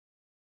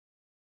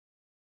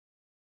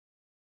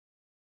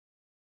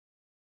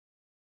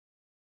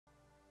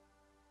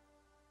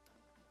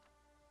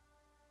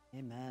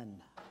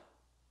Amen.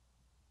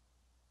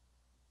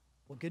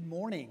 Well, good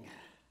morning.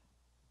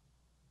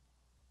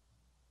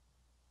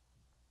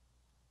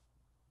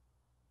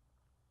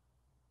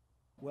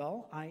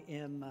 Well, I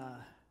am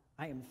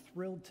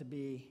thrilled to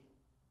be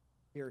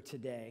here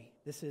today.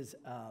 This is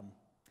an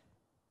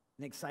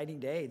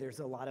exciting day. There's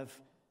a lot of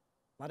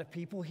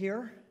people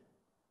here.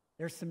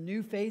 There's some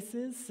new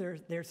faces.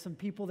 There's some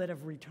people that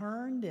have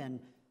returned, and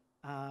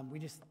we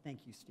just thank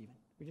you, Stephen.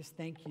 We just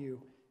thank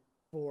you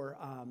for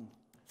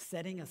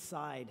setting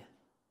aside,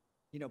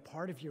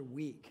 part of your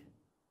week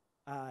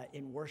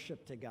in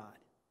worship to God.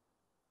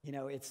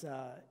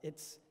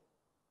 It's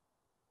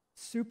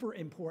super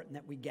important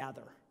that we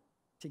gather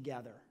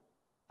together.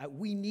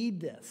 We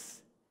need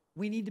this.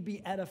 We need to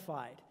be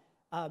edified.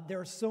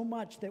 There's so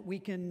much that we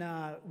can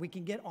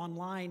get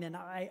online, and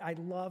I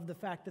love the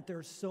fact that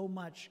there's so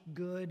much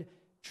good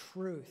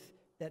truth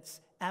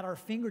that's at our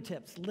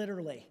fingertips,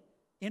 literally,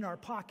 in our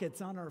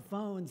pockets, on our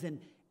phones,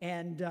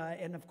 and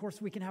of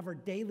course we can have our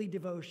daily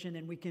devotion,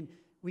 and we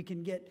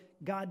can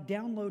get God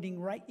downloading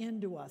right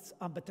into us.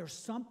 But there's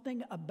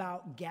something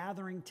about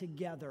gathering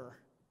together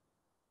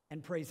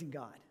and praising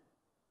God.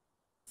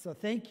 So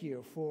thank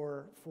you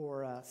for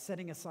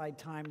setting aside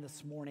time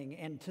this morning,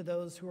 and to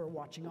those who are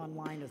watching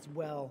online as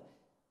well.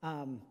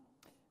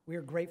 We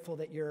are grateful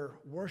that you're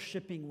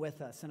worshiping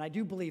with us, and I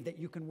do believe that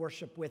you can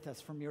worship with us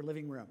from your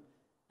living room.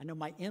 I know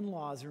my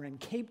in-laws are in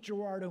Cape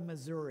Girardeau,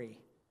 Missouri.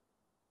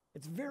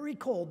 It's very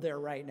cold there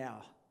right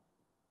now,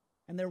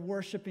 and they're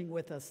worshiping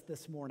with us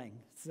this morning.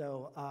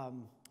 So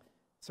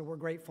we're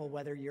grateful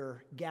whether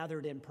you're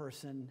gathered in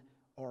person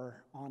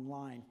or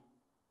online.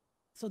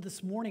 So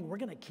this morning, we're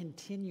going to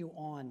continue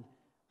on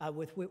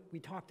with what we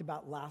talked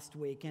about last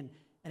week. And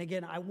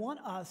again, I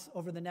want us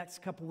over the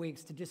next couple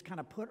weeks to just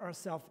kind of put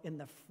ourselves in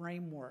the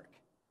framework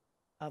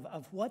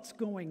of what's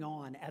going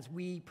on as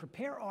we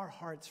prepare our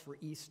hearts for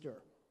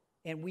Easter.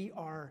 And we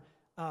are,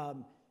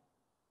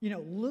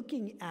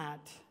 looking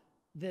at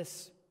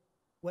this,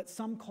 what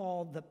some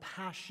call the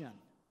passion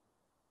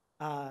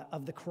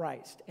of the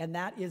Christ. And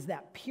that is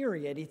that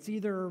period. It's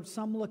either,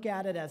 some look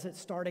at it as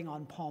it's starting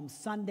on Palm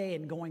Sunday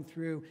and going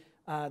through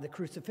the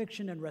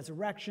crucifixion and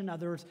resurrection.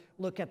 Others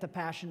look at the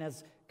passion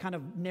as kind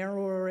of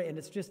narrower, and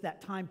it's just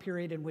that time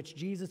period in which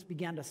Jesus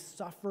began to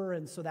suffer,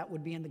 and so that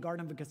would be in the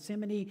Garden of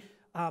Gethsemane.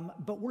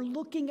 But we're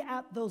looking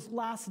at those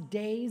last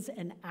days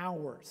and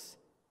hours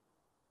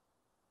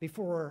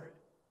before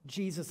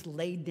Jesus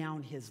laid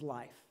down his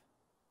life.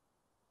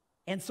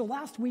 And so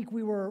last week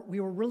we were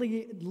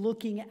really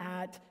looking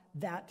at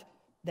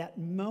that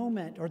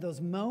moment, or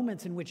those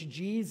moments in which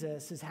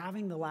Jesus is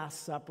having the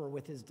Last Supper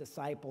with his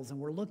disciples. And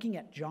we're looking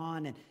at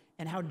John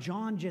and how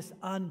John just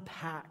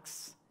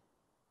unpacks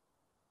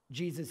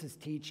Jesus'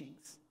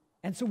 teachings.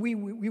 And so we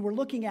were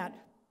looking at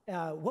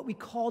what we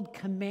called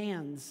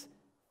commands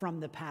from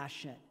the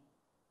Passion,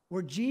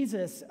 where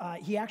Jesus,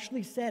 he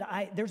actually said,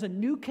 there's a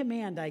new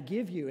command I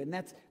give you, and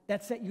that's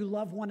that you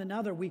love one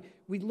another. We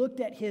looked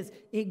at his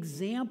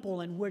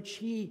example in which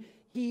he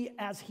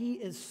as he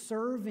is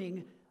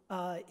serving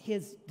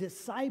his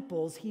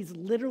disciples, he's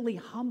literally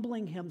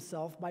humbling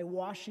himself by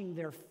washing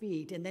their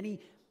feet. And then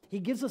he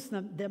gives us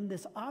them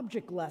this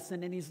object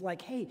lesson, and he's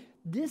like, hey,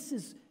 this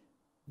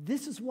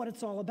is what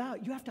it's all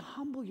about. You have to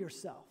humble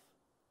yourself.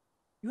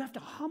 You have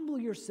to humble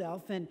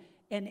yourself, and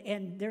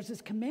there's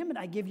this commandment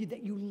I give you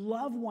that you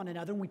love one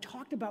another. And we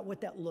talked about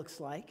what that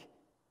looks like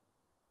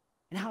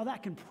and how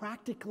that can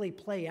practically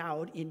play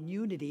out in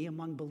unity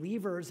among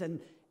believers.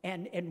 And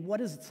what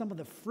is some of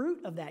the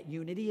fruit of that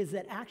unity is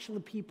that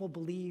actually people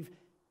believe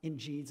in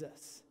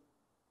Jesus.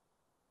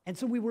 And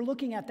so we were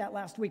looking at that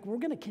last week. We're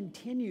going to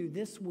continue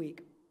this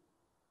week.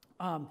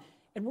 And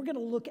we're going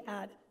to look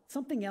at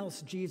something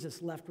else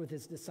Jesus left with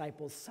his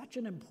disciples, such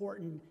an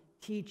important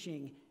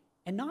teaching.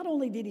 And not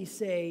only did he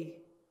say,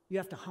 you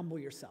have to humble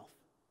yourself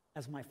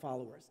as my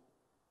followers.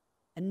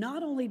 And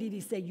not only did he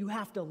say, you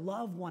have to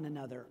love one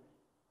another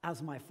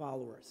as my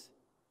followers.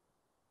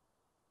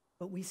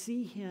 But we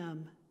see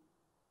him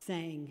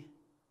saying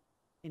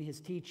in his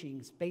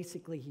teachings,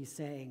 basically he's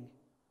saying,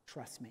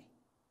 trust me.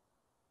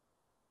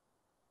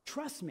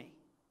 Trust me.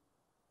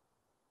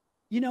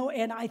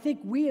 And I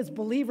think we as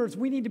believers,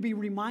 we need to be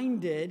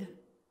reminded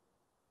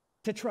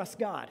to trust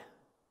God.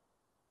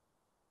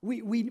 We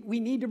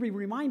need to be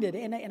reminded.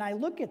 And I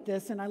look at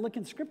this, and I look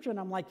in Scripture, and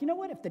I'm like, you know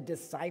what? If the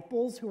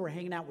disciples who were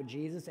hanging out with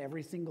Jesus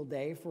every single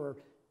day for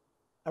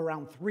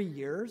around 3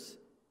 years,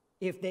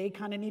 if they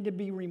kind of need to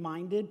be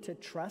reminded to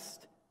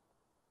trust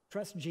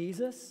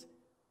Jesus,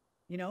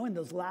 in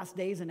those last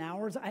days and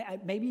hours,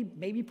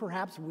 maybe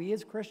perhaps we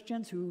as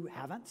Christians who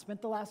haven't spent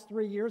the last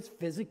 3 years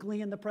physically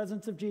in the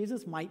presence of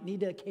Jesus might need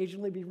to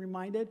occasionally be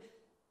reminded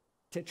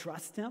to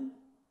trust him.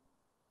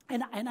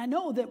 And I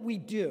know that we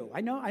do.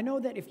 I know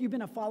that if you've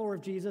been a follower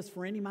of Jesus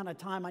for any amount of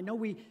time, I know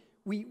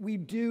we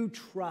do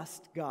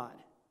trust God.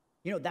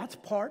 That's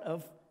part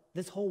of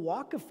this whole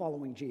walk of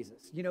following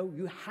Jesus.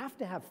 You have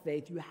to have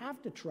faith, you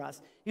have to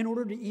trust in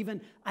order to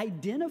even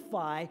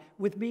identify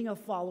with being a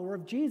follower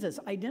of Jesus,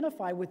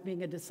 identify with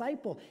being a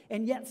disciple.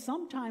 And yet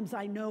sometimes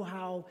I know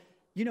how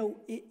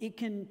it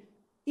can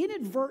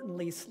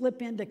inadvertently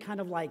slip into kind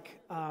of like,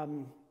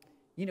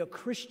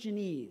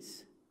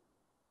 Christianese,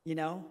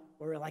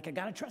 or like, I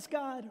got to trust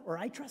God, or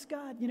I trust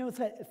God. It's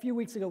that a few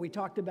weeks ago we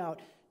talked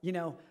about,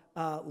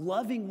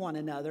 loving one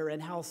another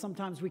and how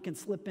sometimes we can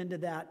slip into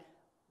that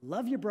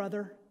love your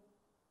brother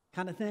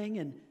kind of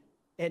thing.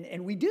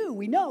 And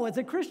we know as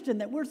a Christian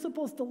that we're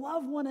supposed to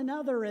love one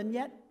another, and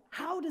yet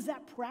how does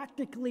that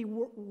practically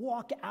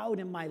walk out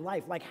in my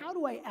life? Like, how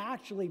do I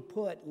actually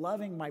put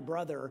loving my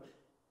brother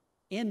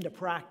into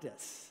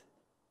practice?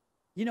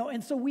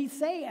 And so we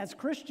say as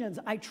Christians,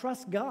 I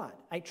trust God.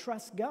 I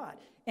trust God.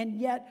 And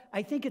yet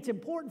I think it's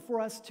important for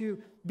us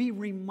to be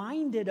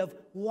reminded of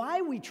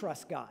why we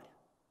trust God.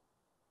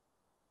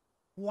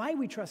 Why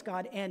we trust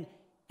God and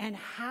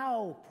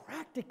how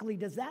practically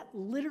does that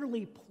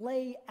literally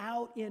play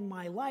out in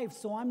my life?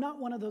 So I'm not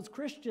one of those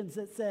Christians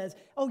that says,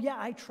 oh yeah,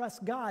 I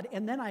trust God.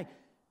 And then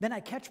I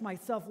catch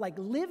myself like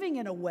living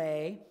in a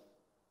way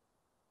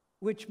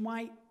which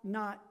might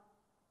not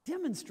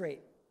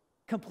demonstrate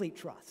complete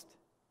trust.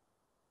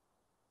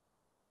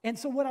 And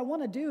so what I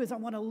want to do is I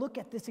want to look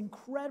at this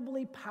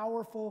incredibly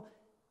powerful,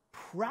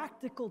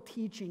 practical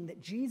teaching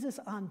that Jesus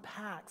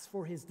unpacks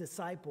for his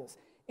disciples.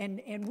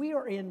 And we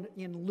are in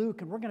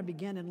Luke, and we're going to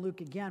begin in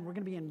Luke again. We're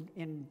going to be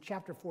in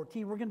chapter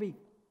 14. We're going to be,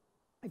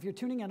 if you're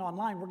tuning in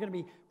online, we're going to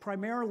be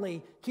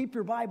primarily, keep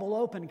your Bible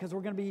open, because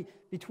we're going to be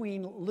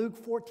between Luke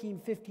 14,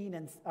 15,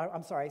 and,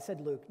 I'm sorry, I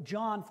said Luke,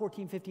 John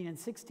 14, 15, and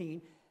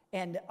 16.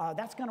 And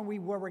that's going to be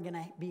where we're going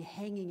to be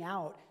hanging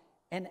out.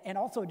 And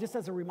also, just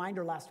as a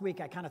reminder, last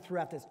week I kind of threw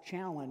out this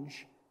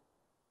challenge.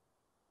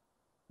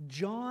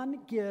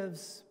 John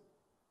gives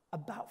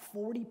about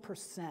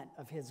 40%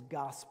 of his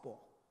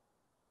gospel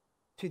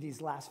to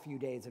these last few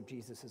days of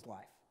Jesus'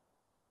 life.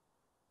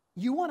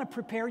 You want to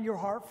prepare your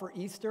heart for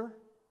Easter?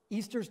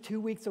 Easter's 2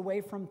 weeks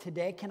away from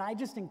today. Can I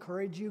just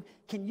encourage you?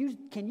 Can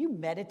you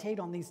meditate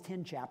on these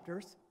 10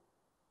 chapters?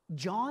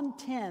 John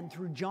 10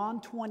 through John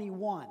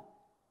 21.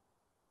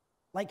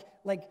 Like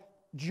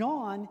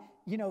John,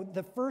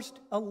 the first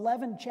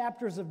 11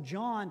 chapters of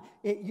John,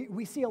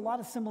 we see a lot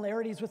of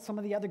similarities with some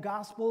of the other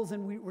Gospels,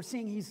 and we're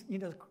seeing he's,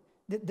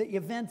 the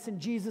events in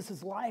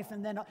Jesus' life,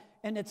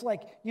 and it's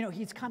like,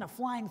 he's kind of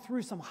flying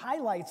through some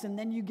highlights, and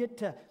then you get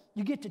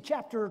to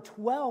chapter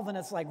 12, and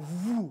it's like,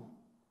 whoo.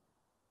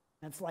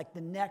 And it's like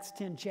the next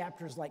 10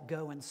 chapters like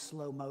go in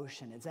slow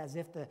motion. It's as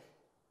if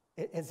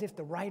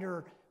the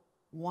writer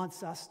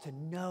wants us to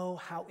know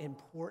how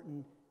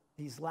important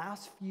these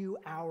last few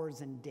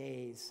hours and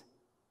days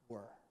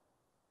were.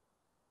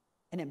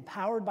 And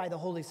empowered by the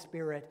Holy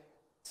Spirit,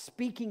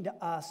 speaking to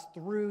us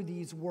through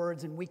these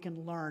words, and we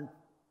can learn.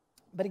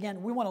 But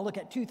again, we want to look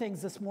at two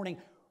things this morning.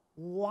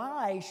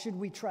 Why should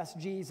we trust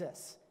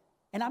Jesus?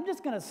 And I'm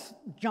just going to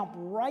jump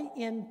right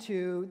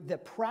into the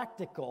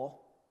practical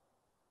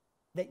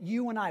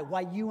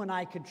why you and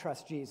I could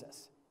trust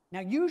Jesus. Now,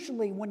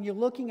 usually when you're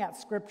looking at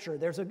Scripture,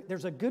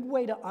 there's a good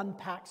way to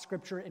unpack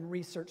Scripture and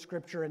research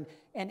Scripture.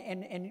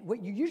 And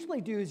what you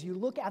usually do is you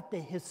look at the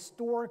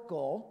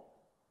historical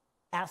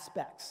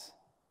aspects,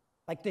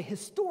 like the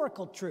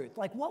historical truth,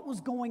 like what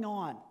was going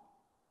on.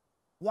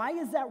 Why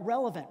is that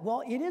relevant?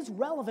 Well, it is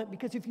relevant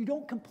because if you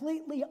don't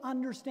completely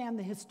understand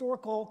the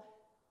historical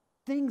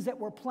things that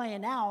were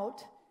playing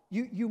out,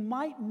 you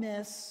might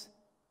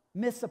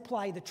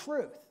misapply the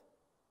truth.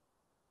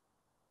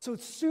 So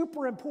it's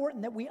super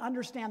important that we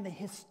understand the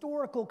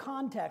historical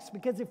context,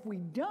 because if we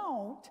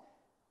don't,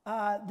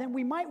 then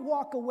we might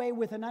walk away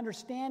with an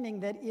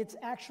understanding that it's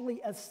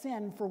actually a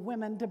sin for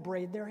women to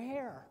braid their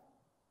hair.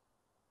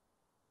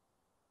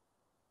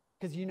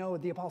 Because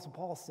the Apostle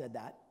Paul said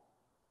that,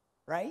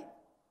 right?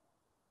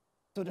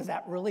 So does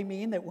that really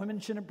mean that women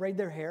shouldn't braid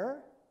their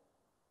hair?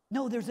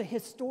 No, there's a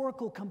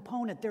historical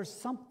component. There's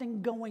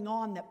something going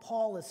on that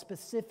Paul is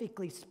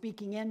specifically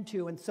speaking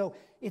into. And so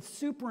it's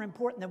super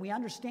important that we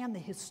understand the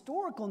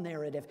historical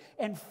narrative.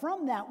 And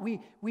from that,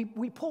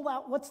 we pull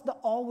out what's the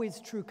always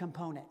true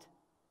component.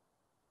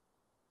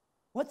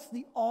 What's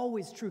the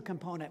always true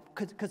component?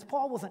 Because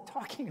Paul wasn't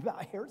talking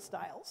about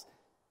hairstyles,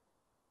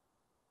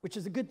 which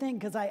is a good thing,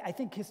 because I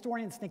think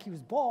historians think he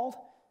was bald.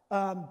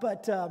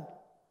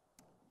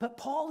 But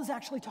Paul is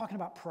actually talking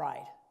about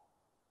pride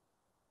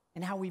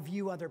and how we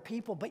view other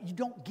people. But you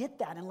don't get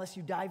that unless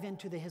you dive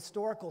into the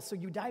historical. So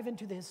you dive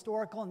into the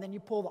historical, and then you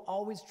pull the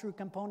always true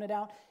component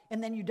out,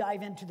 and then you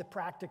dive into the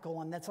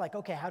practical. And that's like,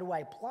 okay, how do I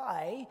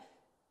apply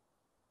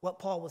what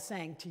Paul was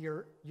saying to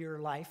your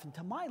life and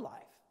to my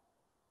life?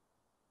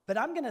 But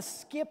I'm going to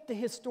skip the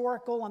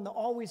historical and the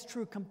always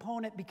true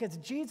component, because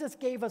Jesus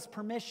gave us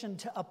permission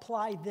to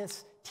apply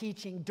this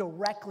teaching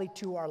directly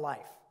to our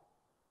life.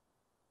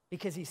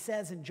 Because he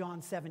says in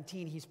John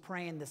 17, he's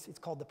praying this, it's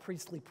called the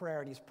priestly prayer,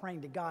 and he's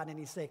praying to God, and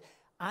he's saying,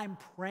 I'm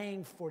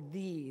praying for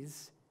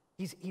these.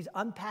 He's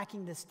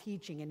unpacking this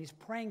teaching, and he's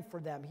praying for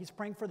them. He's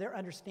praying for their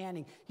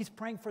understanding. He's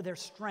praying for their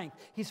strength.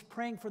 He's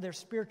praying for their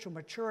spiritual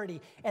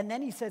maturity. And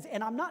then he says,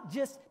 and I'm not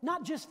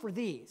just for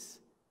these,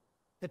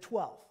 the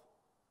 12,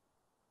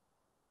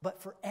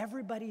 but for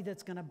everybody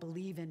that's going to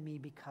believe in me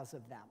because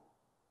of them.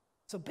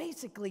 So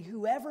basically,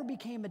 whoever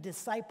became a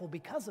disciple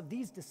because of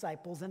these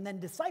disciples and then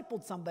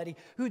discipled somebody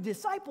who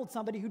discipled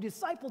somebody who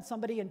discipled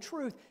somebody in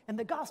truth, and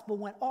the gospel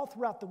went all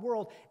throughout the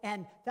world.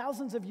 And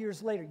thousands of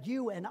years later,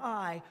 you and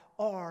I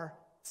are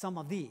some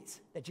of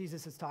these that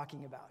Jesus is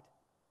talking about.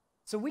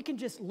 So we can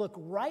just look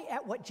right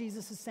at what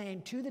Jesus is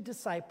saying to the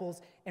disciples,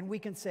 and we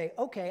can say,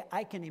 okay,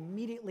 I can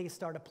immediately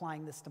start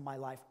applying this to my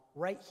life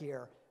right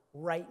here,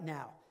 right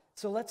now.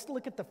 So let's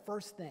look at the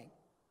first thing.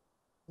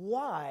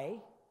 Why?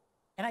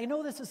 And I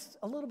know this is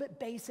a little bit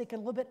basic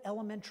and a little bit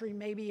elementary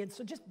maybe, and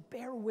so just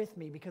bear with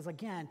me because,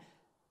 again,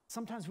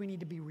 sometimes we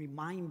need to be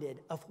reminded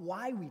of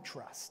why we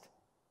trust.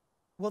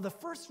 Well, the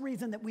first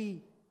reason that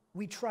we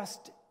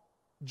trust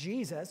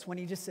Jesus when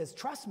he just says,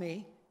 trust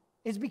me,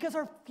 is because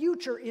our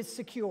future is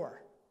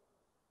secure.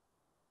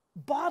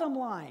 Bottom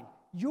line,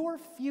 your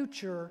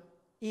future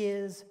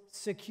is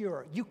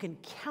secure. You can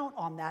count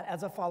on that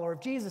as a follower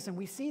of Jesus, and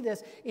we see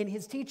this in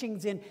his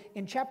teachings in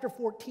chapter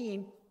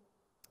 14.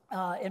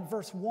 In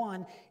verse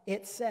 1,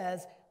 it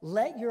says,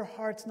 let your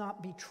hearts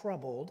not be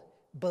troubled.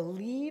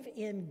 Believe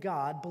in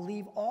God.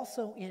 Believe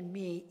also in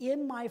me.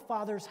 In my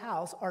Father's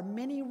house are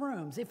many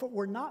rooms. If it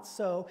were not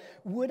so,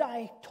 would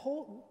I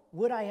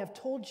have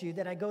told you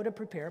that I go to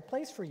prepare a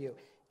place for you?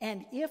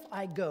 And if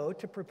I go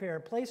to prepare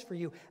a place for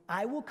you,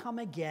 I will come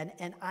again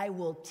and I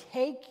will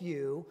take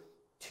you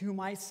to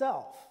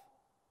myself.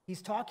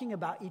 He's talking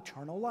about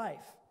eternal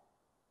life.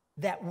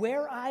 That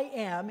where I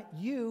am,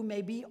 you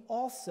may be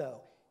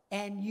also.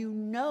 And you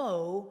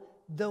know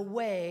the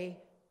way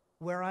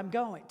where I'm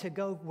going, to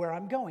go where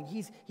I'm going.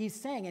 He's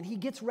saying, and he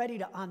gets ready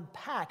to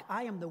unpack,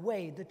 I am the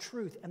way, the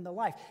truth, and the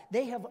life.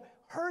 They have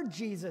heard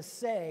Jesus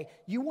say,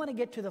 you want to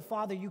get to the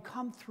Father, you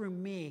come through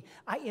me.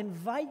 I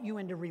invite you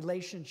into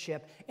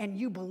relationship, and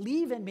you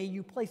believe in me,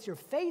 you place your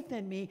faith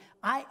in me.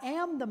 I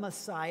am the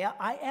Messiah.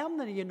 I am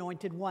the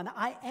anointed one.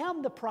 I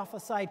am the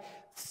prophesied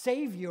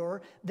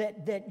Savior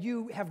that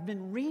you have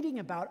been reading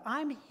about.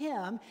 I'm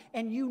him,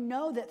 and you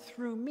know that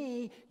through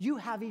me, you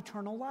have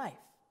eternal life.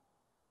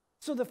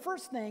 So the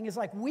first thing is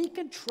like, we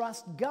can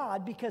trust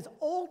God because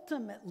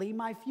ultimately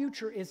my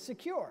future is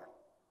secure.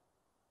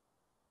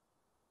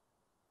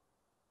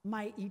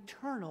 My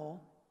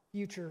eternal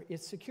future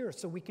is secure,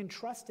 so we can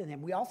trust in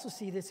him. We also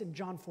see this in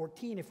John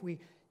 14. If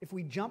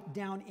we jump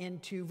down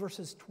into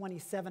verses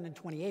 27 and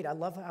 28, I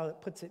love how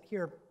it puts it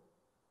here.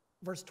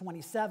 Verse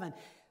 27,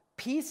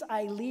 peace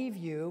I leave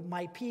you,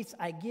 my peace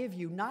I give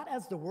you, not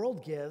as the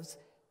world gives,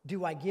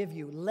 do I give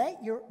you.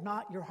 Let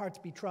not your hearts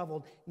be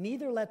troubled,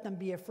 neither let them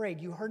be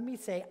afraid. You heard me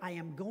say, I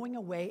am going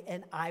away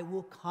and I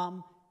will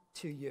come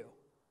to you.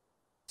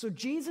 So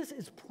Jesus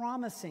is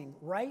promising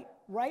right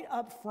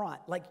up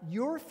front, like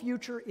your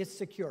future is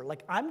secure.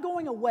 Like I'm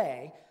going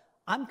away,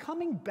 I'm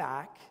coming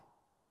back,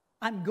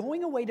 I'm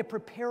going away to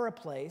prepare a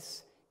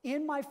place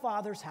in my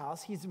Father's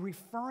house. He's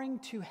referring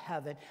to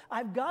heaven.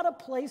 I've got a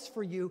place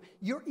for you.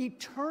 Your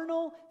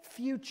eternal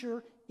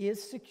future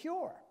is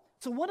secure.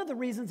 So one of the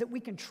reasons that we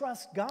can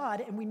trust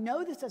God, and we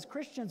know this as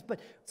Christians,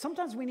 but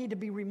sometimes we need to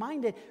be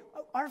reminded,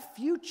 our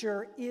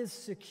future is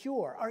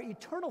secure. Our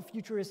eternal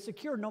future is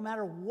secure no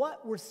matter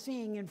what we're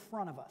seeing in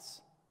front of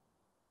us.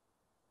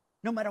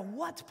 No matter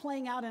what's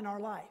playing out in our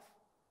life.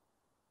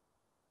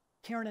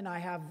 Karen and I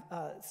have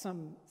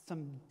some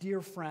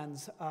dear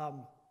friends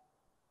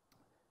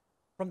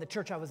from the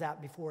church I was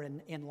at before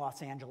in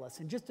Los Angeles.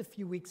 And just a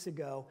few weeks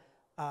ago,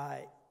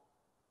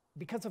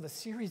 because of a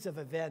series of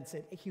events,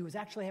 he was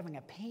actually having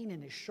a pain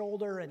in his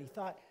shoulder, and he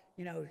thought,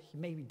 he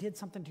maybe did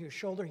something to his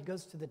shoulder. He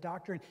goes to the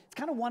doctor, and it's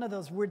kind of one of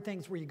those weird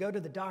things where you go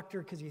to the doctor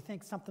because you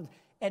think something,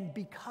 and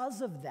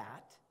because of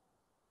that,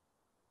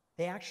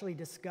 they actually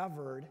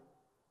discovered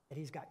that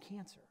he's got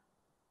cancer.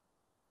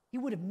 He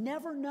would have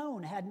never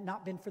known had it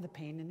not been for the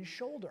pain in his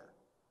shoulder,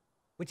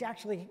 which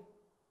actually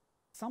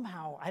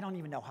somehow, I don't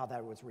even know how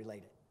that was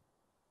related.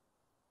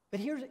 But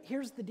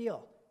here's the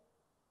deal.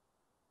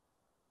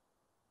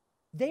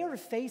 They are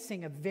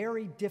facing a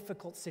very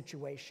difficult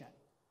situation.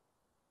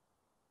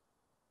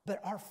 But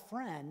our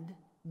friend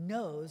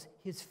knows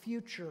his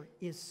future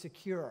is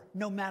secure.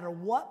 No matter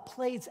what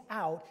plays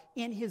out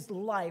in his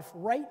life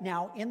right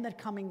now, in the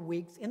coming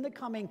weeks, in the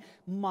coming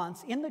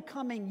months, in the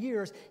coming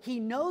years, he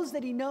knows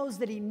that he knows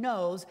that he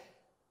knows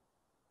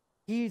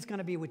he's going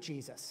to be with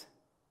Jesus.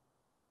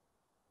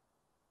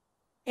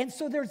 And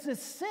so there's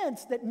this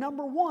sense that,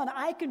 number one,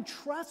 I can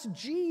trust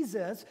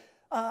Jesus,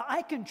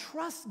 I can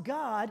trust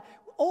God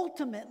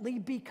ultimately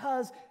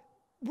because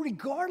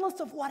regardless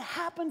of what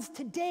happens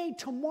today,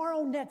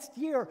 tomorrow, next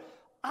year,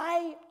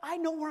 I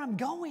know where I'm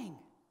going.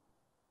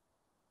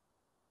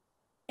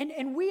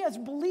 And we as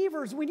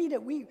believers, we need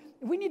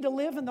to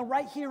live in the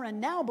right here and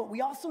now, but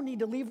we also need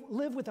to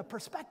live with a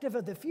perspective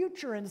of the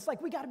future. And it's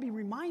like we got to be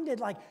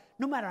reminded, like,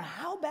 no matter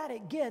how bad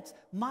it gets,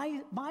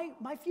 my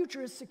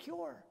future is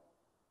secure.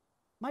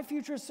 My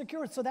future is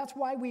secure. So that's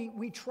why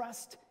we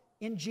trust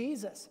in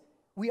Jesus.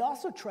 We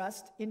also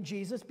trust in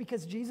Jesus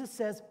because Jesus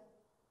says,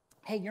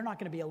 hey, you're not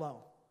going to be alone.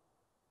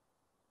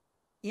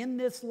 In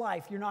this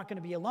life, you're not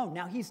going to be alone.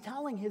 Now, he's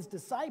telling his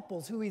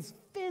disciples, who he's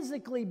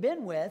physically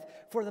been with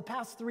for the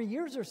past 3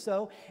 years or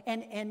so,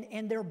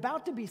 and they're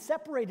about to be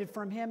separated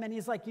from him, and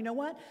he's like, you know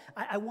what?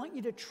 I want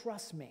you to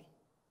trust me.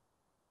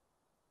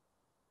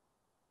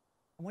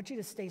 I want you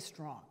to stay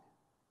strong.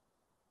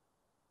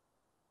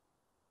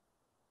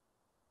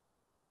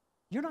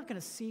 You're not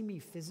going to see me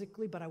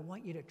physically, but I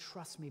want you to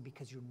trust me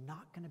because you're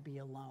not going to be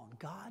alone.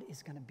 God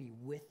is going to be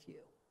with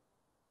you.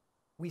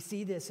 We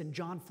see this in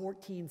John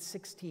 14,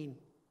 16,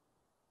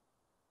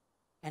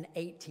 and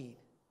 18.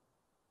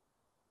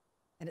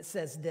 And it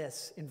says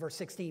this in verse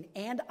 16,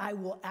 and I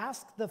will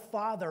ask the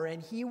Father,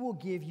 and he will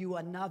give you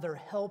another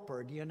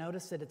helper. Do you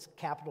notice that it's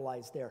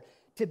capitalized there?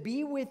 To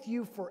be with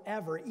you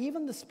forever,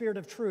 even the Spirit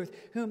of truth,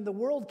 whom the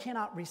world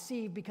cannot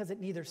receive because it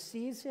neither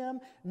sees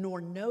him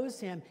nor knows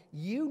him.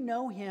 You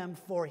know him,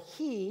 for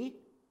he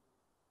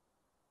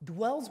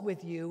dwells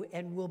with you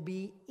and will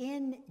be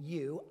in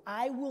you.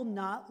 I will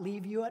not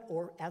leave you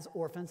as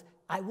orphans.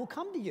 I will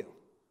come to you.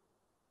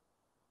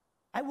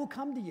 I will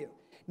come to you.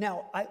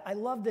 Now, I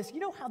love this. You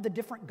know how the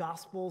different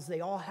Gospels, they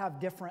all have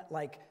different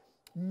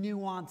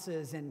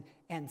nuances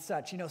and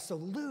such. So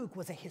Luke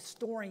was a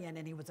historian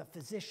and he was a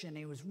physician. And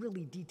he was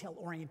really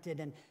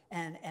detail-oriented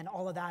and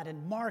all of that.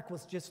 And Mark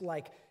was just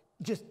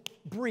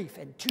brief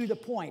and to the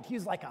point. He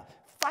was like a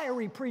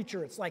fiery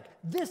preacher. It's like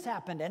this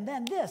happened and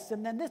then this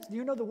and then this. Do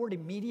you know the word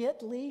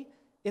immediately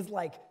is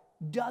like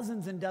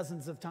dozens and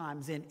dozens of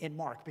times in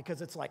Mark,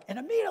 because it's like, and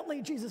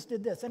immediately Jesus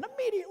did this, and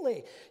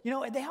immediately,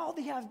 they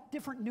have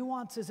different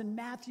nuances. And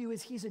Matthew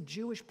he's a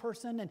Jewish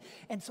person,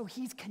 and so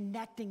he's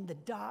connecting the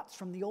dots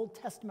from the Old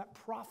Testament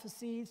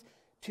prophecies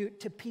to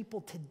people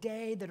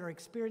today that are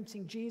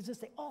experiencing Jesus.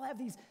 They all have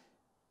these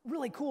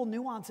really cool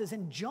nuances.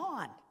 And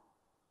John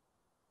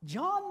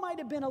might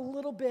have been a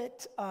little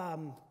bit,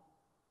 my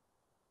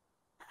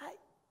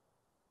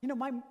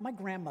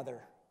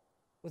grandmother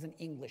was an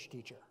English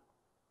teacher.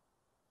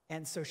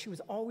 And so she was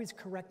always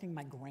correcting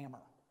my grammar.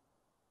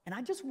 And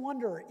I just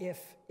wonder if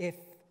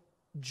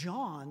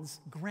John's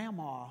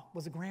grandma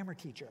was a grammar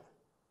teacher.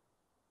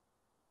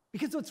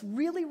 Because what's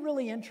really,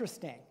 really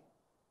interesting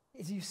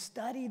is you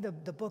study the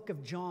book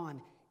of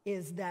John,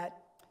 is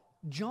that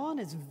John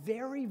is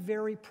very,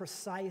 very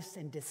precise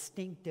and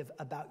distinctive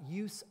about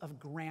use of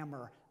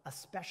grammar,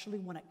 especially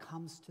when it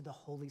comes to the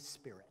Holy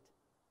Spirit.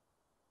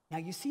 Now,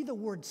 you see the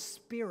word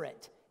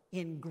spirit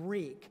in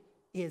Greek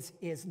is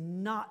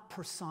not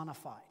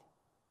personified.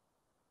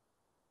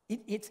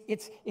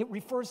 It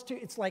refers to,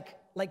 it's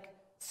like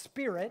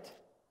spirit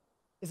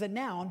is a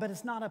noun, but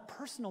it's not a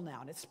personal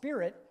noun.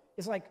 Spirit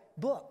is like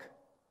book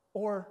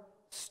or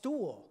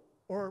stool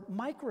or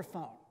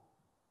microphone.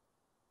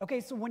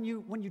 Okay, so when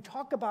you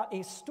talk about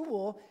a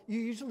stool,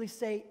 you usually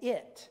say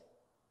it.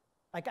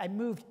 Like, I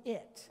moved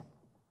it.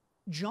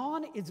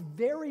 John is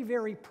very,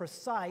 very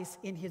precise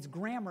in his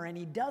grammar, and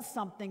he does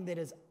something that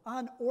is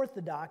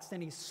unorthodox,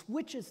 and he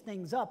switches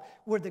things up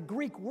where the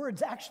Greek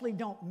words actually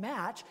don't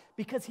match,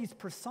 because he's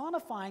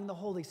personifying the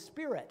Holy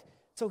Spirit.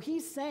 So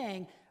he's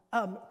saying,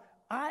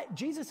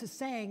 Jesus is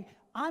saying,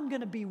 I'm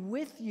going to be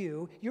with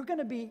you.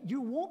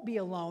 You won't be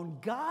alone.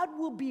 God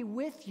will be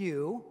with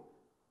you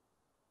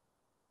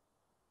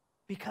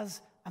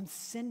because I'm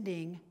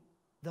sending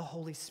the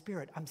Holy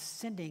Spirit. I'm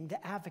sending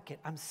the advocate.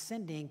 I'm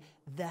sending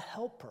the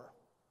helper.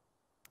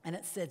 And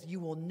it says,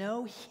 you will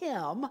know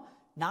him,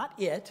 not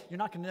it. You're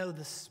not going to know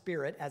the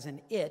Spirit as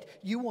in it.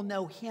 You will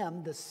know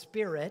him, the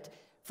Spirit,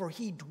 for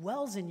he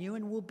dwells in you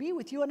and will be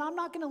with you, and I'm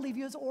not going to leave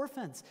you as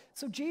orphans.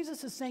 So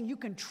Jesus is saying, you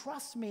can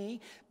trust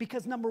me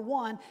because, number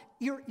one,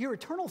 your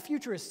eternal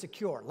future is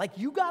secure. Like,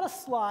 you got a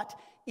slot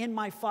in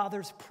my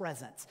Father's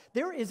presence.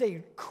 There is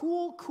a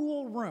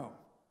cool room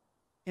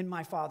in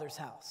my Father's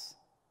house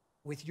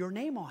with your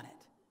name on it.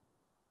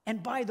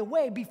 And by the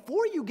way,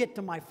 before you get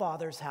to my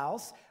Father's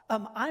house,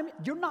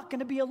 you're not going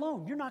to be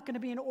alone. You're not going to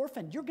be an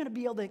orphan. You're going to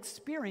be able to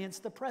experience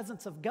the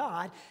presence of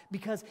God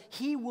because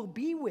he will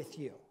be with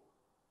you.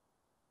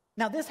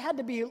 Now, this had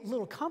to be a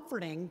little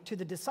comforting to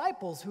the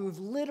disciples who've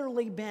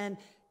literally been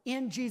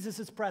in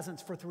Jesus'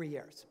 presence for 3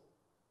 years.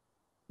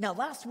 Now,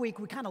 last week,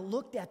 we kind of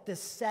looked at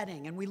this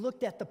setting, and we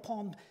looked at the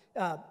Palm,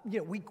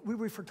 we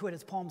refer to it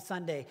as Palm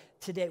Sunday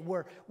today,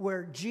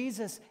 where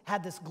Jesus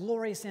had this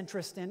glorious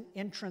entrance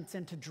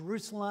into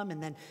Jerusalem,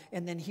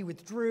 and then he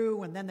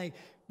withdrew, and then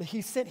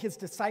he sent his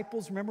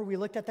disciples. Remember, we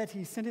looked at that?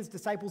 He sent his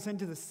disciples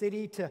into the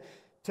city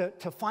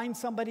to find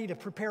somebody to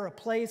prepare a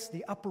place,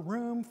 the upper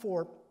room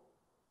for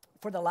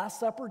the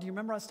Last Supper. Do you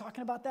remember us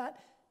talking about that?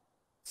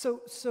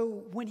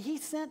 So when he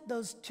sent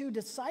those two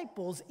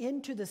disciples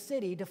into the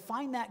city to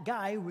find that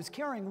guy who was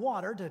carrying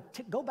water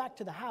to go back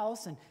to the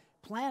house and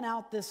plan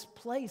out this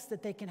place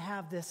that they can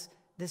have this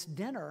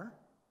dinner,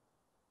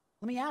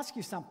 let me ask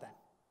you something.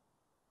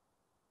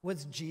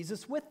 Was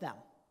Jesus with them?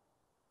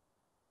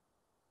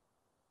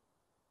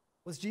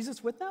 Was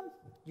Jesus with them?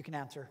 You can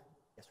answer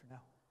yes or no.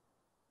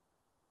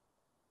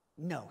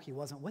 No, he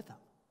wasn't with them.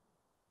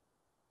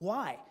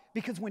 Why?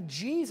 Because when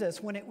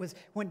Jesus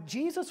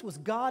was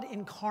God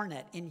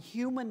incarnate in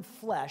human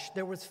flesh,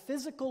 there was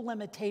physical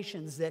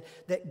limitations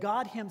that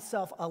God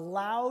himself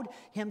allowed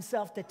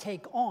himself to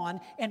take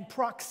on, and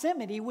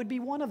proximity would be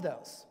one of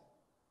those.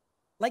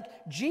 Like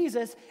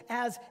Jesus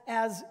as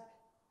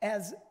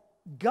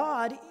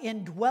God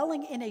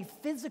indwelling in a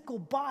physical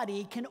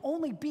body can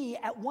only be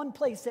at one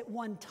place at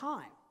one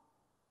time.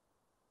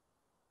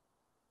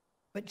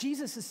 But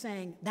Jesus is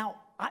saying, now,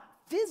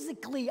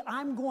 physically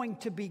I'm going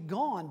to be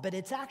gone, but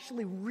it's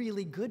actually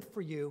really good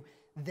for you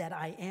that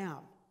I am.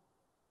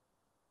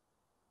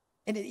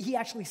 And he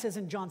actually says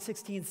in John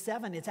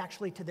 16:7, it's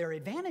actually to their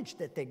advantage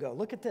that they go.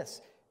 Look at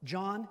this,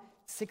 John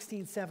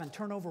 16:7,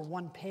 turn over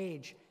one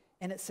page.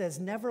 And it says,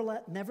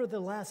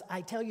 nevertheless,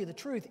 I tell you the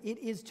truth, it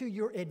is to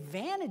your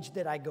advantage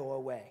that I go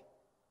away.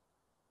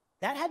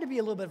 That had to be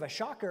a little bit of a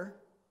shocker.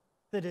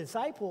 The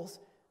disciples,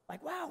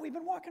 like, wow, we've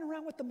been walking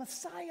around with the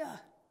Messiah.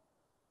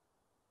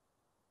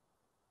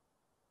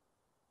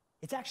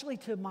 It's actually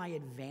to my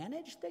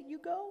advantage that you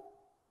go.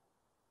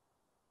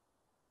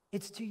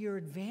 It's to your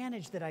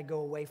advantage that I go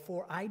away,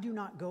 for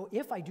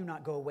if I do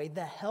not go away,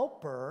 the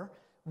helper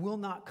will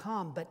not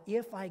come. But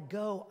if I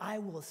go, I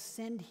will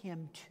send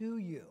him to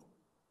you.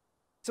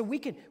 So we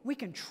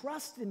can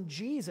trust in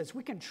Jesus.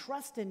 We can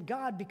trust in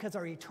God because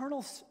our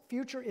eternal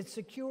future is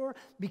secure,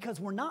 because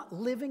we're not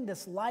living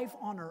this life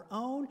on our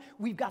own.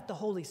 We've got the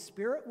Holy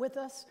Spirit with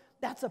us.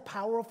 That's a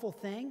powerful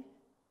thing.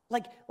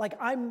 Like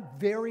I'm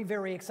very,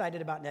 very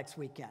excited about next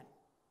weekend.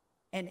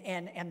 And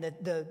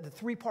the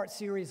three-part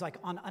series like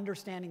on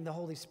understanding the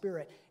Holy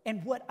Spirit.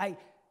 And what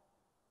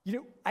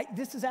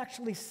this is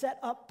actually set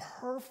up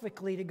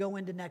perfectly to go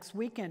into next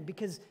weekend,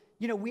 because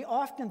we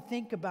often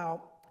think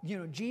about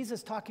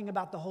Jesus talking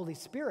about the Holy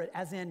Spirit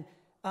as in,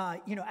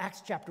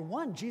 Acts chapter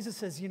 1. Jesus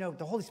says, the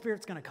Holy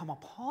Spirit's going to come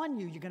upon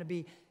you. You're going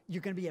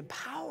to be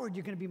empowered.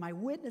 You're going to be my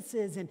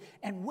witnesses,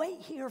 and wait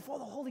here for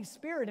the Holy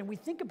Spirit. And we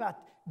think about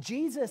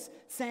Jesus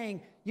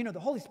saying, the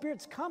Holy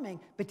Spirit's coming.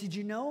 But did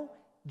you know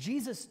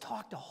Jesus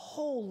talked a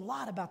whole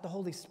lot about the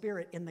Holy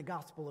Spirit in the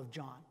Gospel of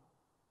John?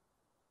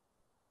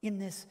 In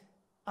this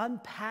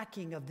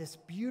unpacking of this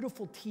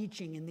beautiful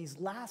teaching in these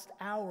last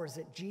hours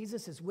that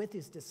Jesus is with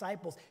his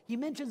disciples, he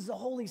mentions the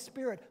Holy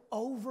Spirit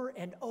over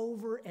and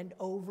over and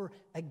over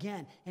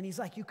again. And he's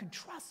like, you can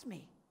trust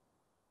me.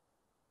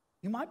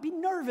 You might be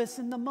nervous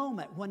in the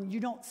moment when you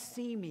don't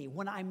see me,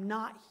 when I'm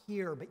not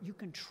here, but you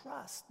can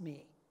trust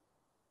me.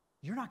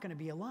 You're not going to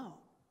be alone.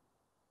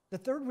 The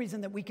third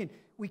reason that we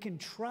can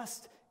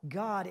trust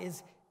God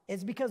is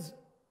because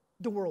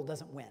the world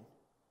doesn't win.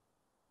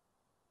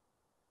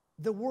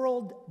 The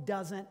world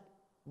doesn't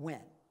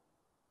win.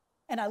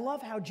 And I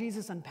love how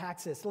Jesus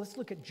unpacks this. Let's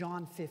look at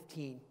John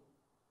 15.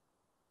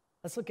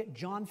 Let's look at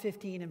John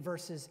 15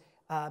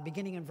 and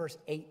beginning in verse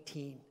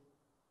 18.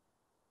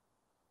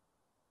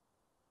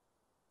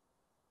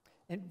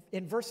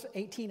 In verse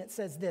 18, it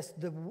says this,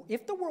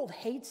 if the world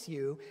hates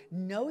you,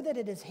 know that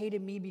it has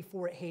hated me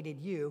before it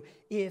hated you.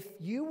 If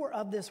you were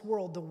of this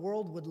world, the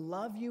world would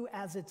love you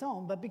as its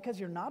own. But because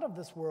you're not of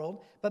this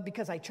world, but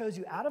because I chose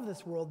you out of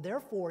this world,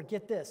 therefore,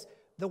 get this,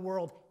 the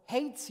world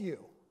hates you.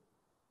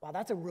 Wow,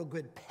 that's a real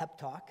good pep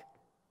talk.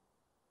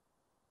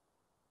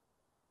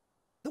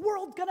 The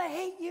world's going to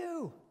hate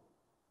you.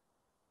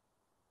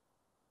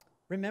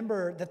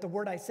 Remember that the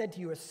word I said to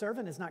you, a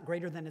servant is not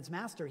greater than his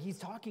master. He's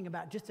talking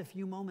about just a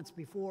few moments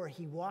before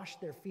he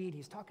washed their feet.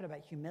 He's talking about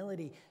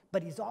humility,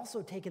 but he's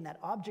also taken that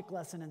object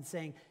lesson and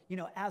saying,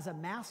 as a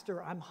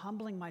master, I'm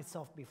humbling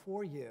myself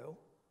before you.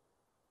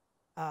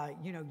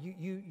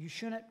 You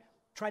shouldn't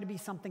try to be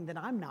something that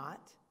I'm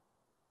not.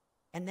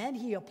 And then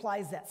he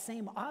applies that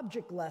same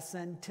object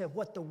lesson to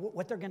what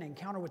they're going to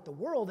encounter with the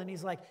world. And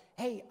he's like,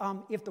 hey,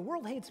 if the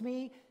world hates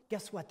me,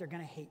 guess what? They're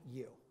going to hate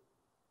you.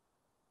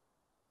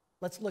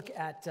 Let's look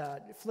at,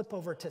 flip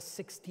over to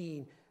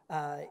 16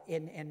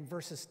 in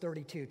verses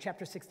 32.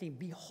 Chapter 16,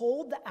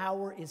 behold, the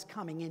hour is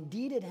coming.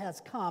 Indeed, it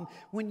has come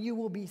when you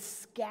will be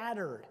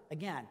scattered.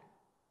 Again,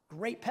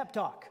 great pep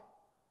talk.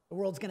 The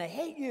world's going to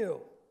hate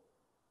you.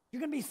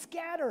 You're going to be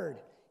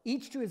scattered,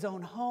 each to his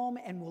own home,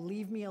 and will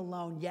leave me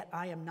alone. Yet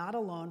I am not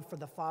alone, for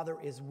the Father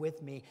is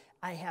with me.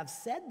 I have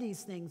said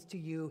these things to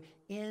you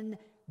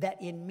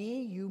that in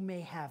me you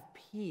may have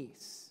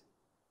peace.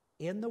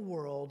 In the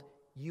world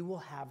you will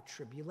have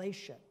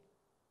tribulation.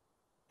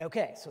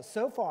 Okay,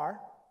 so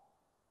far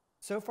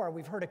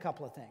we've heard a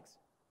couple of things.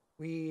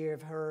 We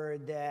have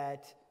heard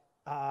that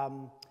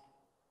the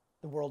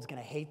world's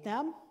going to hate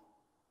them.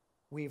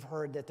 We've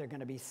heard that they're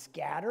going to be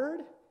scattered.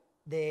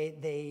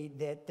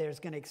 That there's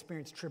going to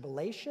experience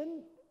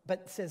tribulation. But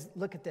it says,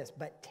 look at this,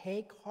 but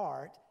take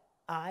heart,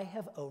 I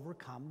have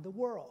overcome the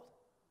world.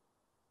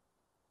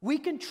 We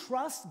can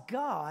trust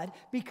God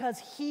because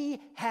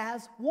he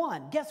has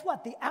won. Guess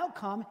what? The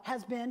outcome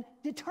has been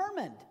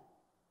determined.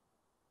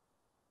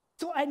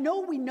 So I know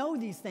we know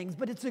these things,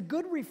 but it's a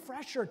good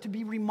refresher to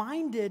be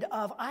reminded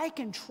of I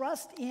can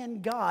trust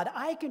in God.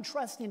 I can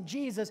trust in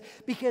Jesus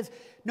because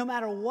no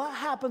matter what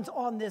happens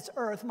on this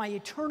earth, my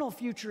eternal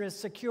future is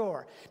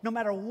secure. No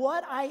matter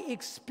what I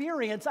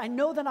experience, I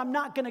know that I'm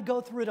not going to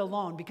go through it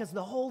alone because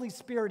the Holy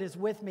Spirit is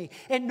with me.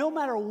 And no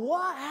matter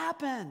what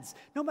happens,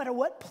 no matter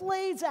what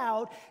plays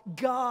out,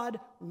 God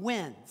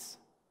wins.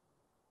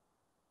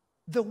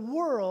 The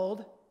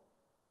world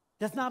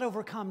does not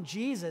overcome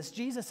Jesus.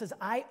 Jesus says,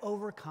 I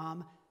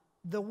overcome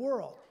the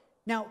world.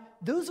 Now,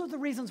 those are the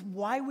reasons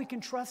why we can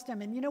trust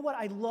him. And you know what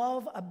I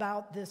love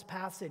about this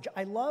passage?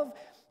 I love,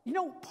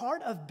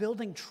 part of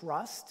building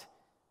trust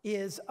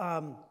is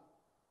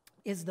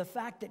the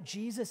fact that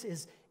Jesus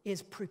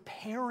is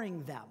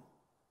preparing them.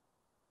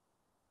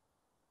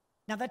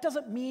 Now, that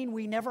doesn't mean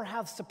we never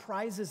have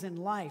surprises in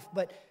life,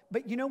 but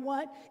you know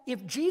what?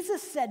 If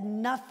Jesus said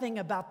nothing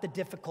about the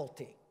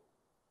difficulty,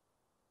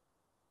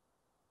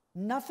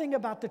 nothing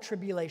about the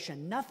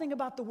tribulation, nothing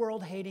about the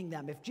world hating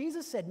them, if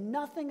Jesus said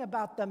nothing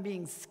about them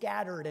being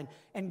scattered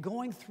and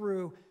going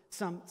through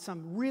some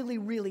really,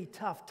 really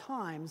tough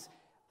times,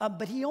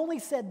 but he only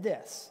said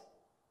this,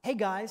 hey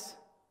guys,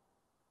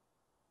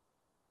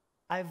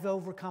 I've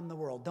overcome the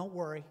world. Don't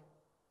worry,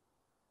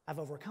 I've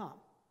overcome.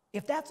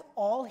 If that's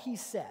all he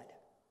said,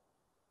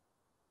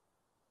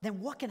 then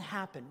what can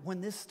happen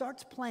when this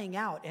starts playing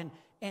out and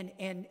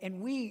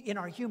we, in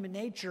our human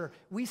nature,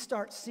 we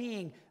start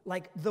seeing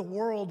like the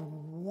world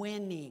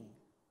winning?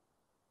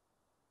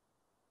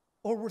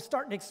 Or we're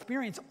starting to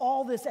experience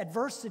all this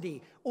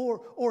adversity,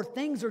 or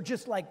things are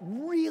just like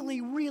really,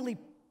 really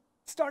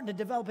starting to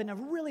develop in a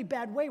really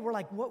bad way. We're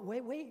like, what,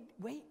 wait.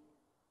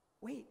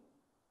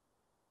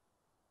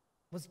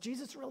 Was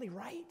Jesus really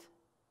right?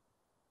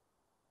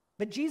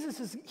 But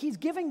he's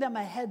giving them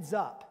a heads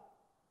up.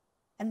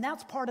 And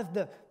that's part of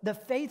the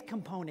faith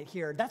component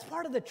here. That's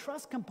part of the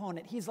trust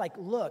component. He's like,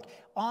 look,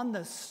 on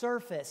the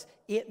surface,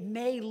 it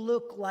may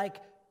look like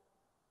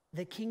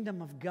the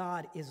kingdom of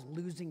God is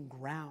losing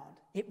ground.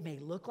 It may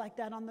look like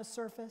that on the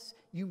surface.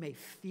 You may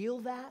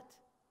feel that.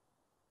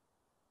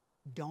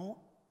 Don't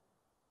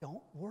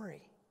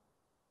worry.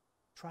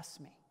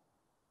 Trust me.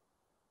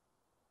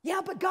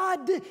 Yeah, but God,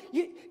 but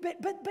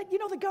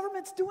the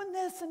government's doing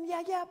this, and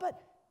yeah, but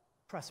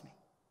trust me.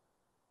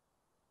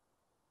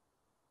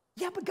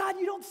 Yeah, but God,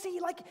 you don't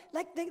see like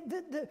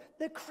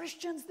the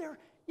Christians,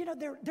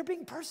 they're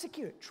being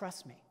persecuted.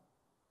 Trust me.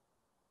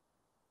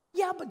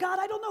 Yeah, but God,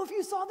 I don't know if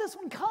you saw this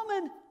one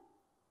coming.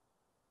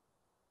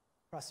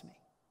 Trust me.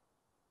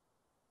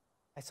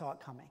 I saw it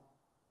coming.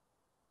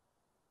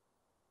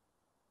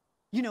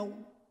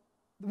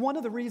 One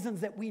of the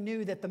reasons that we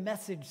knew that the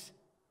message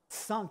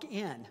sunk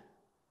in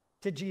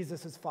to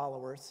Jesus'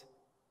 followers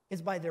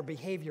is by their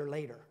behavior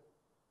later,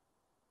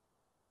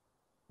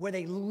 where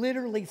they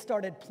literally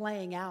started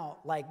playing out,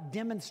 like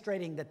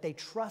demonstrating that they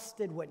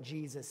trusted what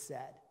Jesus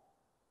said.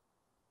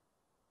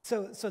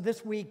 So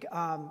this week,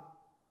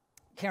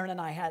 Karen and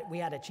I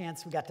had a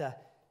chance. We got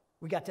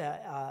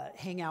to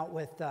hang out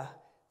with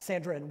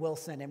Sandra and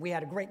Wilson, and we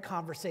had a great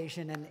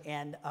conversation.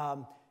 And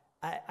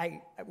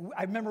I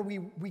remember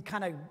we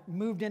kind of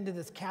moved into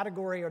this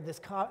category or this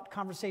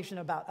conversation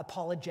about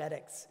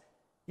apologetics.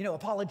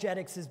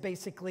 Apologetics is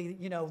basically,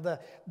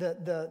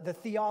 the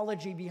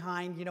theology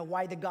behind,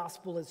 why the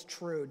gospel is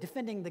true,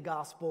 defending the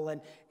gospel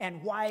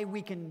and why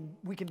we can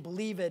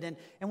believe it.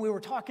 And we were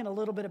talking a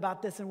little bit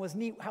about this, and it was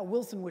neat how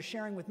Wilson was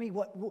sharing with me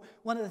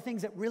one of the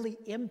things that really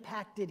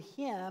impacted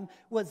him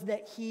was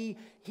that he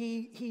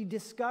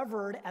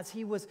discovered as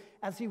he was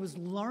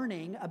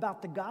learning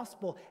about the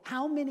gospel,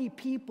 how many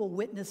people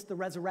witnessed the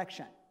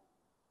resurrection.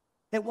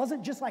 It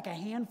wasn't just like a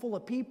handful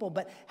of people,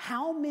 but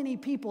how many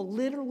people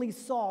literally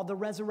saw the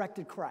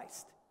resurrected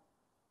Christ?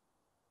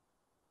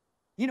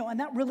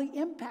 And that really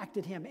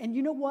impacted him. And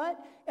you know what?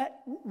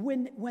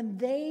 When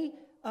they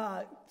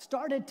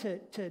started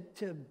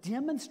to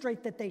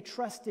demonstrate that they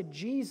trusted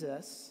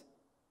Jesus,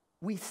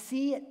 we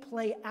see it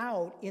play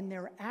out in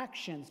their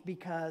actions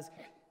because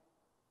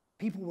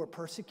people were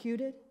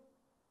persecuted,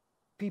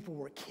 people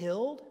were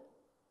killed.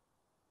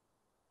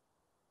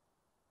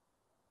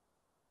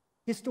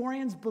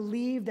 Historians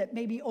believe that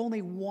maybe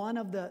only one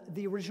of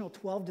the original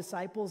 12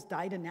 disciples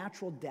died a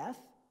natural death.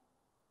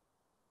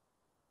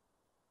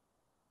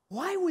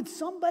 Why would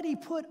somebody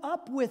put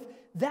up with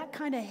that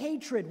kind of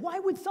hatred? Why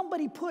would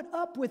somebody put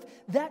up with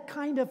that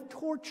kind of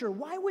torture?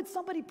 Why would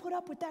somebody put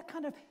up with that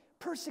kind of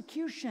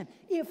persecution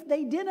if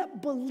they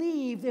didn't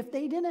believe, if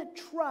they didn't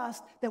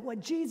trust that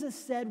what Jesus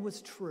said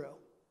was true?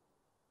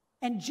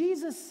 And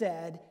Jesus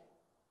said,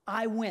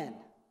 I win.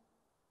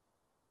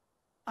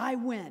 I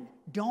win.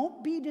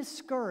 Don't be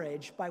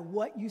discouraged by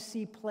what you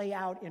see play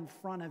out in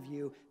front of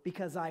you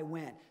because I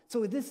win.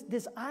 So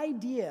this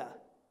idea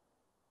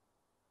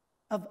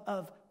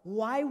of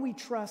why we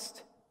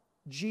trust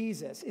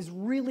Jesus is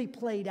really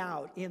played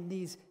out in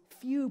these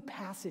few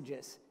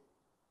passages,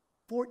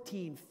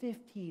 14,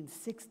 15,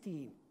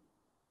 16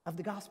 of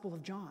the Gospel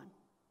of John.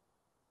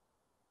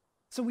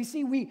 So we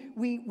see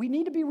we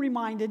need to be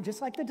reminded,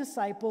 just like the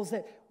disciples,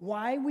 that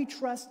why we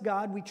trust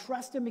God. We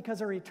trust him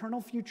because our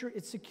eternal future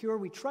is secure.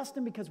 We trust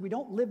him because we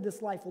don't live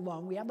this life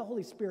alone. We have the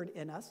Holy Spirit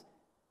in us.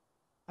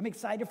 I'm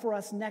excited for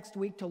us next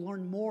week to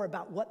learn more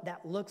about what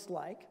that looks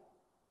like.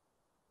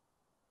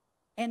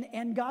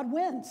 And God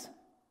wins.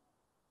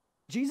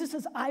 Jesus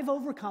says, I've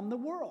overcome the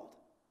world.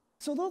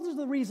 So those are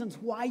the reasons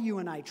why you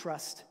and I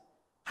trust.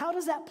 How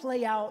does that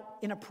play out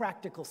in a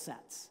practical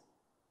sense?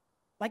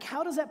 Like,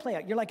 how does that play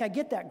out? You're like, I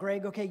get that,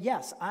 Greg. Okay,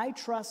 yes, I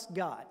trust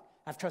God.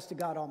 I've trusted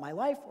God all my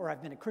life, or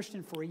I've been a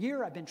Christian for a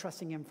year. I've been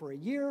trusting him for a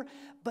year.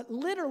 But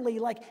literally,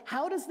 like,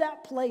 how does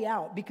that play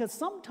out? Because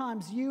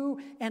sometimes you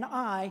and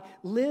I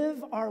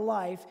live our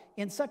life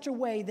in such a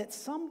way that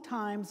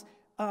sometimes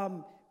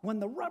when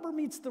the rubber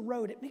meets the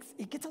road,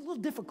 it gets a little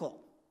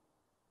difficult.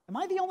 Am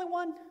I the only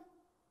one?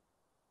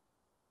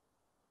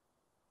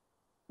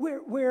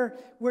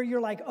 Where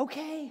you're like,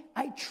 okay,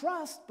 I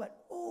trust,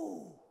 but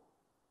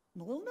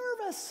I'm a little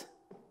nervous.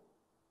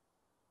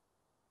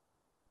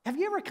 Have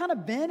you ever kind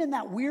of been in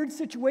that weird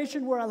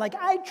situation where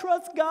I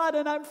trust God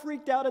and I'm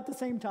freaked out at the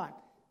same time?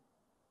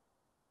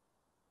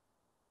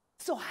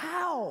 So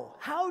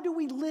how do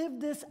we live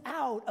this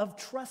out of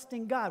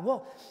trusting God?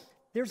 Well,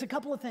 there's a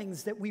couple of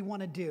things that we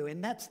want to do,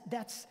 and that's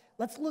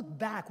let's look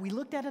back. We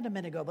looked at it a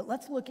minute ago, but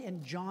let's look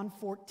in John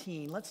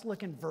 14. Let's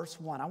look in verse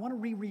 1. I want to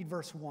reread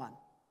verse 1.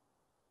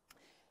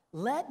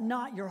 Let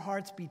not your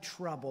hearts be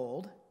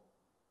troubled.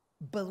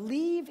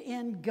 Believe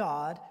in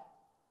God,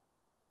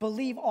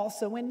 believe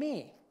also in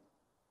me.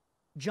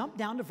 Jump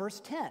down to verse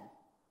 10.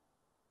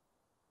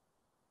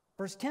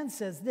 Verse 10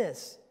 says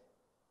this,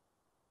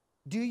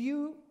 do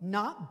you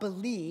not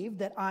believe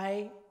that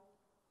I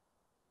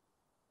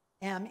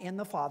am in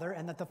the Father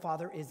and that the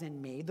Father is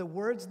in me? The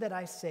words that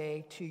I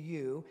say to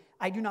you,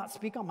 I do not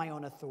speak on my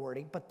own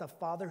authority, but the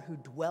Father who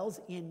dwells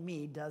in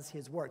me does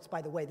his works.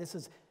 By the way, this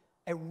is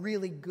a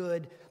really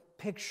good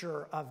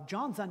picture of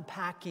John's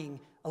unpacking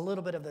a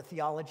little bit of the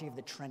theology of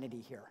the Trinity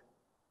here.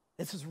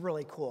 This is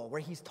really cool,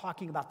 where he's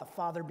talking about the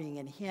Father being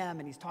in him,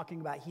 and he's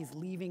talking about he's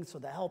leaving so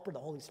the Helper, the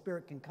Holy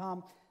Spirit, can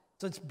come.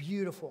 So it's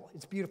beautiful.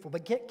 It's beautiful.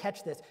 But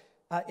catch this.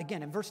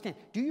 Again, in verse 10,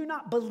 do you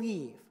not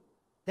believe?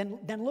 Then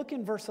look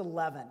in verse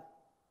 11.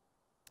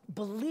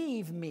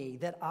 Believe me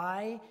that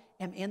I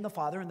am in the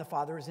Father and the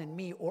Father is in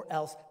me, or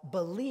else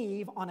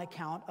believe on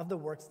account of the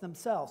works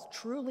themselves.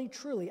 Truly,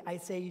 truly, I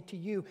say to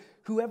you,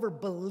 whoever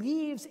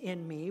believes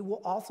in me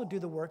will also do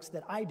the works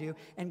that I do,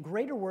 and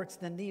greater works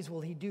than these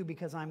will he do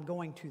because I'm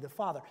going to the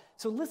Father.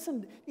 So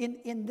listen,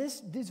 in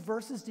these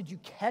verses, did you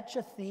catch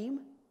a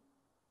theme?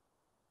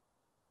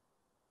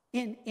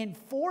 In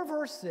 4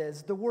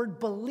 verses, the word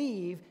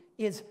believe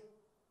is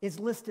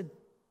listed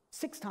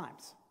 6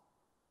 times.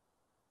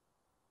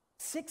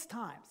 6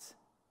 times.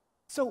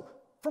 So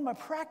from a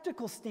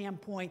practical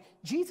standpoint,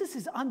 Jesus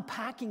is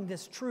unpacking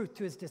this truth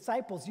to his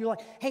disciples. You're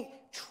like, hey,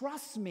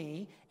 trust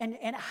me.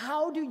 And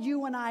how do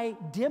you and I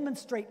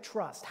demonstrate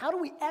trust? How do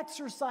we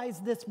exercise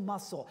this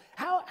muscle?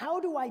 How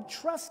do I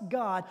trust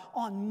God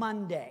on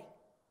Monday?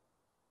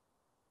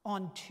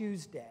 On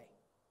Tuesday?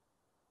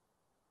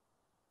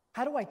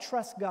 How do I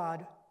trust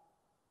God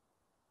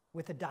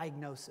with a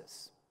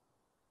diagnosis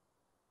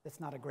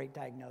that's not a great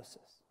diagnosis?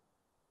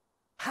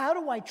 How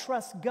do I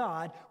trust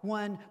God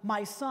when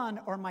my son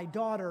or my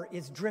daughter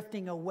is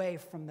drifting away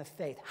from the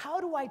faith? How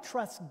do I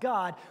trust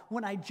God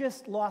when I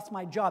just lost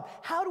my job?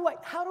 How do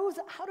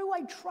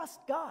I trust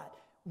God?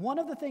 One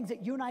of the things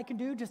that you and I can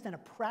do, just in a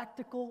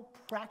practical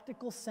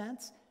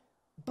sense,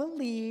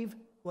 believe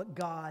what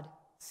God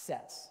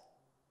says.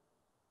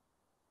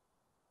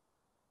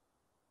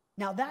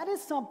 Now, that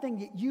is something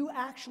that you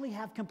actually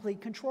have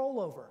complete control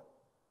over.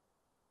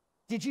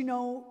 Did you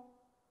know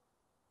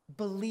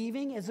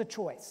believing is a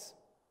choice?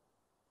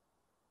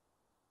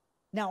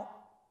 Now,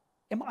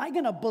 am I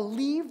going to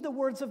believe the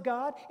words of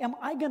God? Am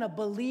I going to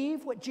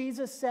believe what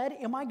Jesus said?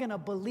 Am I going to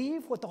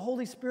believe what the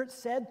Holy Spirit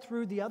said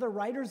through the other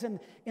writers in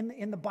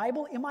the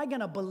Bible? Am I going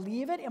to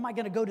believe it? Am I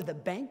going to go to the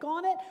bank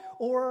on it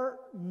or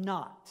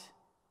not?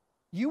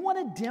 You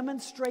want to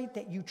demonstrate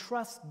that you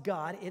trust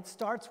God, it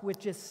starts with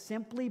just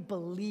simply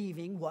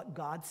believing what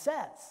God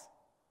says.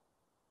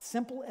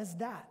 Simple as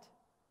that.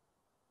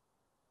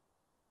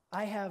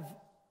 I have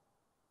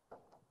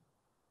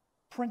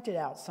printed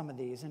out some of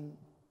these, and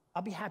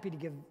I'll be happy to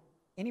give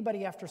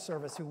anybody after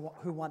service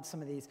who wants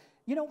some of these.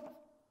 You know,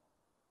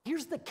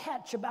 here's the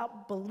catch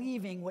about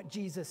believing what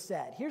Jesus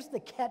said. Here's the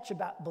catch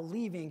about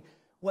believing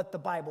what the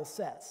Bible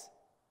says.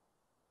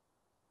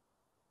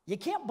 You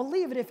can't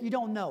believe it if you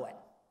don't know it.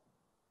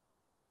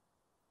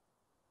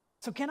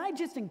 So can I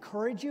just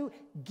encourage you,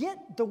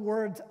 get the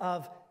words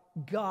of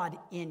God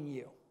in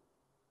you.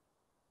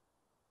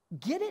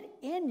 Get it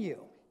in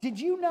you. Did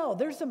you know,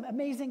 there's some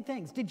amazing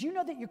things. Did you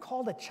know that you're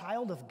called a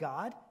child of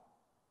God?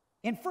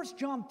 In 1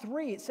 John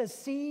 3, it says,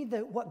 see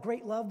what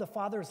great love the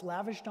Father has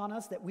lavished on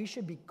us, that we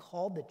should be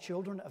called the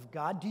children of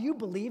God. Do you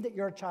believe that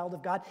you're a child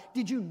of God?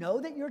 Did you know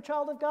that you're a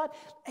child of God?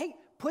 Hey,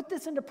 put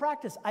this into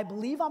practice. I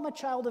believe I'm a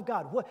child of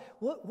God.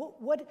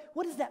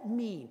 What does that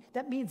mean?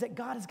 That means that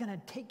God is going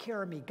to take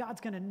care of me. God's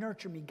going to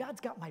nurture me.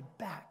 God's got my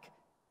back.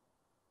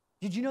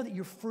 Did you know that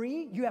you're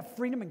free? You have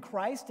freedom in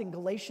Christ in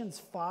Galatians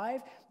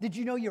 5. Did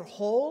you know you're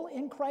whole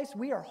in Christ?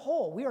 We are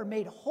whole. We are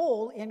made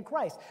whole in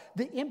Christ.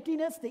 The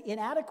emptiness, the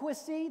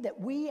inadequacy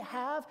that we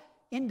have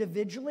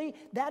individually,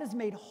 that is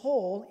made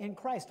whole in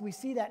Christ. We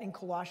see that in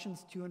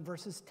Colossians 2 and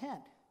verses 10.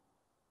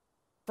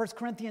 1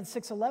 Corinthians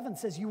 6:11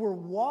 says you were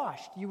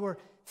washed, you were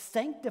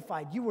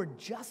sanctified, you were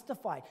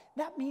justified.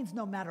 That means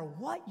no matter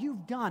what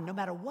you've done, no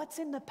matter what's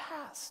in the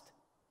past,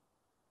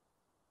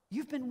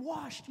 you've been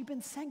washed, you've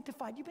been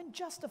sanctified, you've been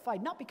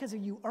justified, not because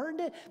you earned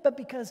it, but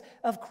because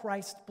of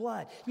Christ's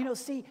blood. You know,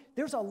 see,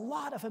 there's a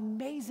lot of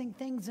amazing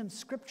things in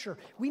Scripture.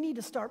 We need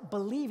to start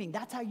believing.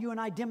 That's how you and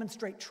I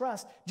demonstrate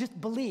trust. Just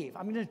believe.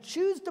 I'm going to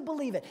choose to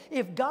believe it.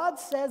 If God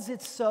says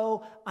it's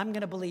so, I'm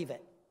going to believe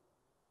it.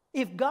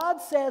 If God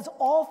says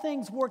all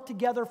things work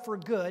together for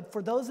good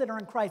for those that are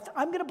in Christ,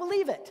 I'm going to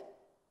believe it.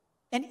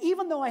 And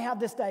even though I have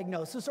this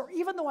diagnosis, or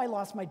even though I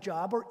lost my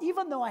job, or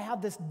even though I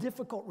have this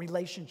difficult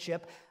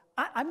relationship,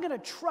 I'm going to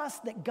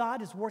trust that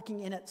God is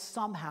working in it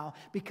somehow,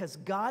 because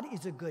God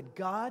is a good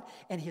God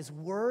and His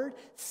Word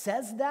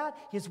says that.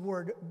 His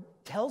Word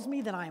tells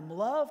me that I am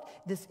loved.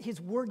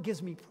 His Word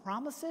gives me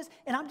promises,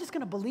 and I'm just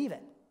going to believe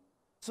it.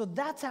 So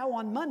that's how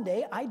on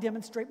Monday I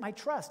demonstrate my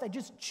trust. I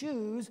just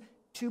choose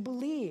to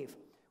believe.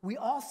 We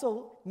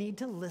also need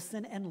to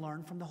listen and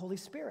learn from the Holy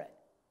Spirit.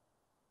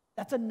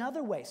 That's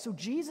another way. So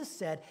Jesus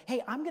said,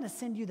 hey, I'm going to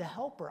send you the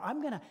helper.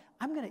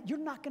 You're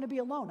not going to be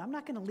alone. I'm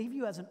not going to leave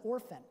you as an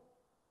orphan.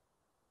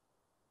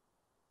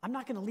 I'm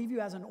not going to leave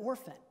you as an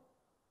orphan,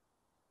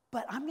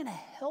 but I'm going to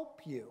help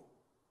you.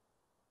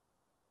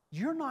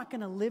 You're not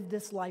going to live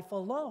this life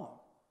alone.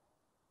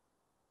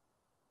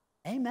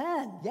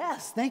 Amen.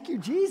 Yes. Thank you,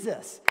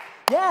 Jesus.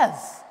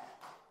 Yes.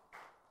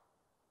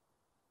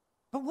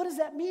 But what does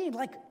that mean?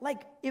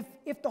 Like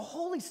if the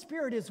Holy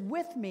Spirit is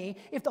with me,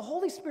 if the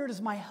Holy Spirit is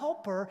my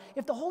helper,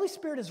 if the Holy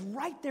Spirit is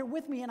right there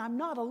with me and I'm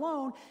not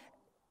alone,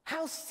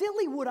 how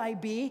silly would I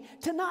be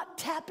to not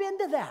tap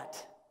into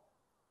that?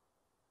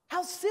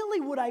 How silly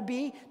would I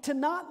be to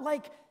not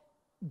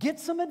get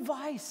some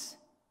advice,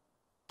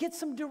 get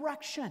some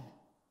direction,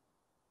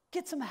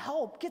 get some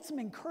help, get some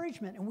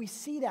encouragement? And we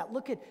see that.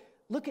 Look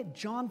at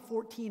John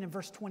 14 and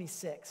verse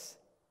 26.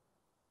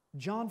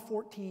 John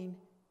 14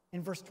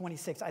 and verse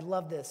 26. I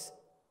love this.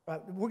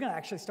 We're going to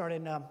actually start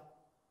in,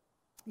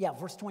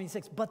 verse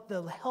 26. But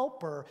the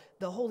helper,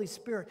 the Holy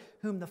Spirit,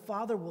 whom the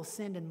Father will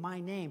send in my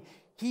name,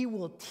 He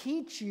will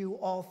teach you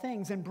all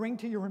things and bring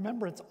to your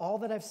remembrance all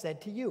that I've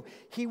said to you.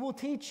 He will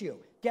teach you.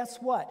 Guess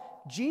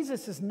what?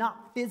 Jesus is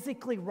not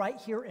physically right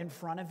here in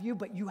front of you,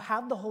 but you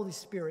have the Holy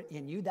Spirit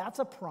in you. That's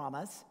a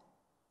promise.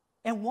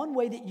 And one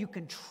way that you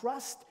can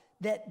trust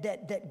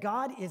that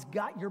God has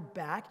got your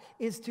back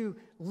is to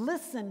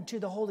listen to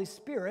the Holy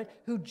Spirit,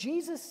 who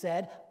Jesus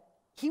said,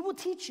 He will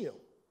teach you.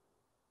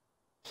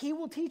 He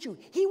will teach you.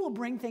 He will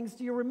bring things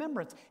to your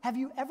remembrance. Have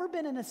you ever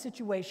been in a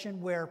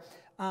situation where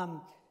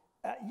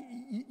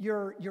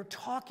you're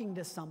talking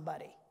to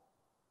somebody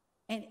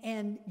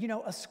and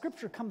a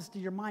scripture comes to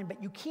your mind,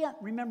 but you can't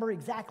remember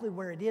exactly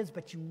where it is,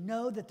 but you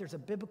know that there's a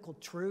biblical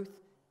truth,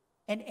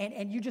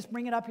 and you just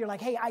bring it up. You're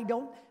like, hey, I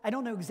don't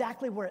know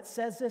exactly where it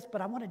says this,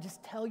 but I want to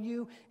just tell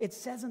you, it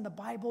says in the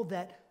Bible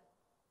that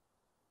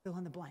fill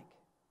in the blank.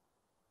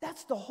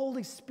 That's the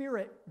Holy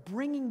Spirit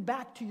bringing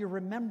back to your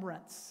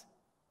remembrance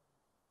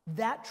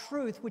that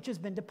truth which has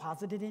been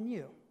deposited in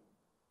you.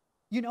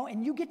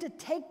 And you get to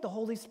take the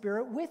Holy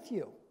Spirit with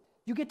you.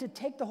 You get to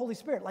take the Holy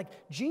Spirit. Like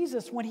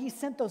Jesus, when He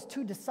sent those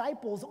 2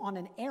 disciples on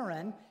an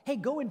errand, hey,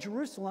 go in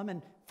Jerusalem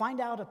and find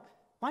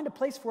a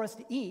place for us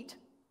to eat.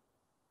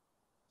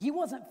 He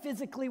wasn't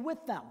physically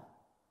with them.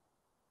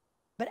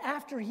 But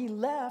after He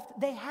left,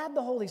 they had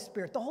the Holy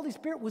Spirit. The Holy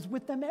Spirit was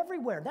with them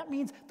everywhere. That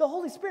means the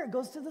Holy Spirit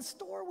goes to the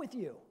store with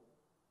you.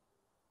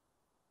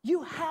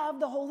 You have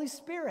the Holy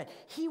Spirit.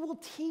 He will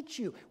teach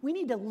you. We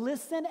need to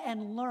listen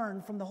and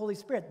learn from the Holy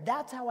Spirit.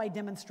 That's how I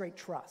demonstrate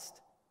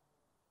trust.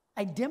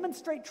 I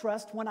demonstrate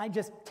trust when I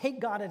just take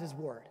God at His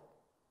word.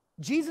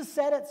 Jesus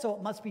said it, so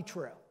it must be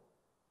true.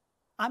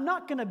 I'm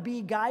not going to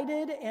be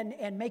guided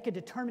and make a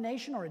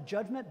determination or a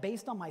judgment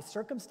based on my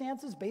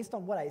circumstances, based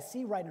on what I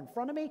see right in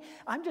front of me.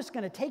 I'm just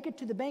going to take it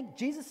to the bank.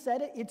 Jesus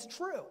said it, it's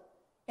true.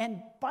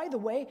 And by the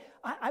way,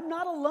 I'm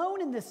not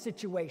alone in this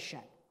situation.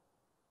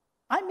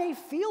 I may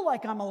feel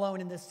like I'm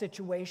alone in this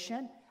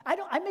situation.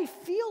 I may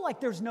feel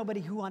like there's nobody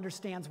who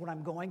understands what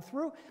I'm going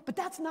through, but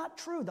that's not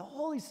true. The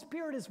Holy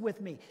Spirit is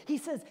with me.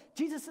 Jesus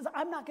says,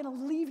 I'm not going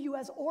to leave you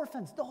as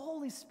orphans. The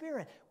Holy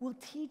Spirit will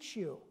teach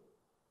you.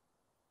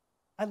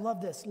 I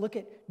love this. Look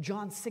at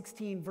John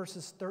 16,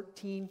 verses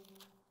 13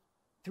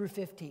 through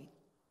 15.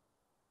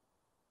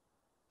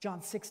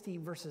 John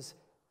 16, verses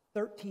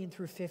 13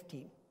 through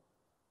 15.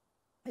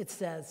 It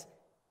says,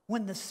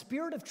 When the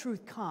Spirit of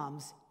truth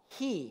comes,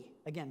 he,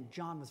 again,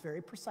 John was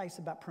very precise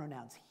about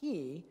pronouns,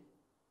 he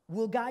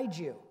will guide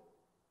you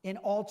in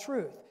all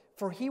truth.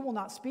 For he will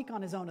not speak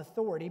on his own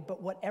authority, but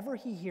whatever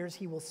he hears,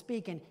 he will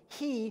speak, and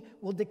he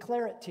will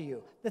declare it to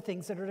you, the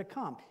things that are to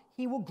come.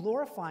 He will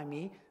glorify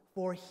me,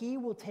 for he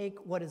will take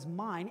what is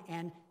mine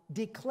and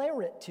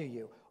declare it to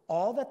you.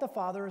 All that the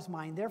Father is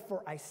mine,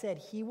 therefore I said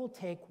he will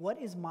take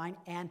what is mine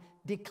and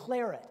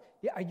declare it.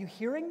 Are you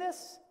hearing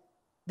this?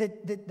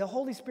 That the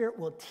Holy Spirit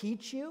will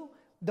teach you.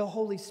 The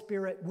Holy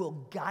Spirit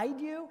will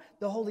guide you.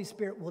 The Holy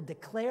Spirit will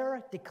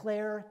declare.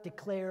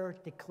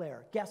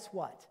 Guess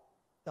what?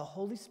 The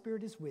Holy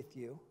Spirit is with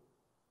you.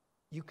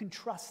 You can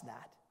trust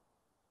that.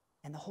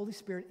 And the Holy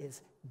Spirit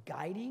is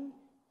guiding,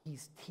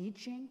 he's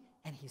teaching,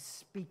 and he's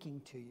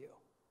speaking to you.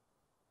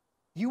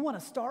 You want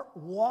to start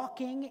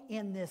walking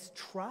in this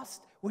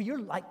trust where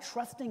you're like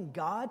trusting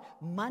God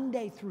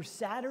Monday through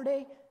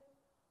Saturday,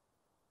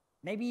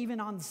 maybe even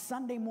on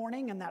Sunday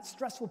morning in that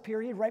stressful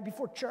period right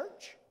before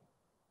church?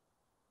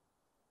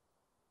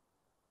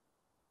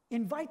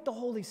 Invite the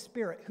Holy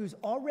Spirit, who's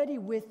already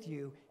with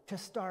you, to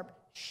start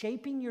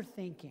shaping your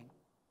thinking,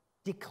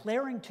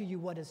 declaring to you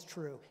what is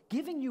true,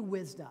 giving you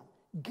wisdom,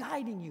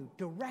 guiding you,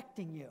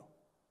 directing you.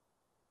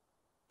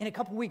 In a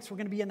couple weeks, we're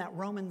going to be in that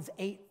Romans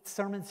 8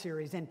 sermon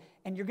series, and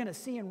you're going to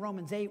see in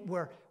Romans 8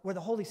 where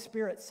the Holy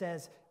Spirit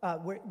says,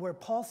 where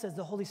Paul says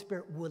the Holy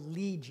Spirit will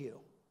lead you.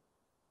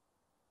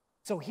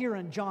 So here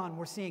in John,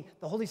 we're seeing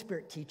the Holy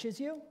Spirit teaches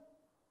you,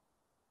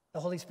 the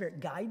Holy Spirit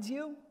guides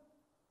you,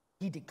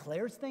 he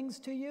declares things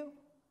to you.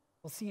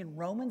 We'll see in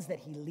Romans that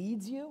he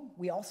leads you.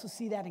 We also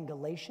see that in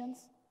Galatians.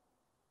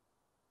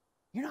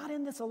 You're not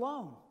in this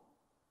alone.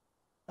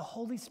 The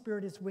Holy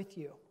Spirit is with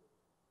you.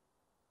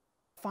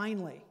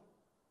 Finally,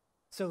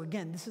 so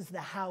again, this is the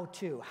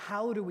how-to.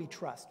 How do we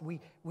trust? We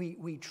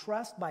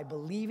trust by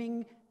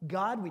believing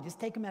God. We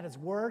just take him at his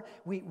word.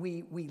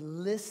 We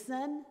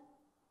listen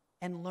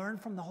and learn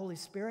from the Holy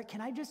Spirit. Can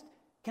I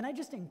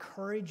just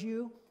encourage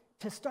you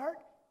to start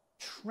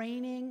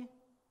training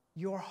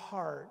your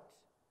heart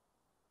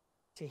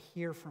to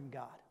hear from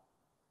God?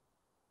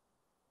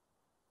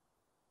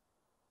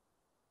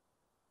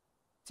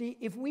 See,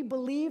 if we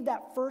believe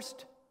that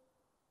first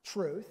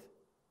truth,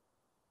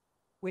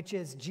 which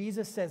is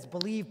Jesus says,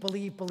 believe.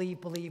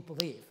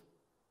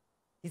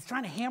 He's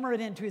trying to hammer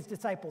it into his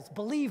disciples.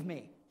 Believe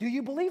me. Do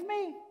you believe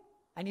me?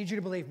 I need you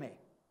to believe me.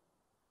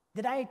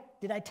 Did I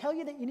tell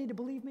you that you need to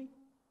believe me?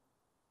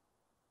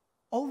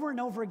 Over and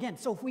over again.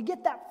 So if we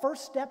get that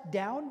first step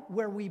down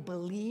where we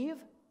believe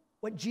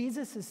what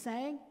Jesus is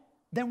saying,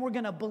 then we're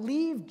going to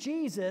believe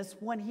Jesus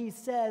when he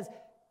says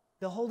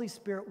the Holy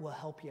Spirit will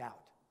help you out.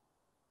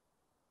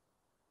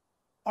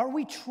 Are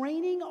we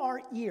training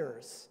our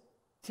ears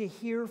to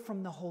hear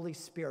from the Holy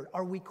Spirit?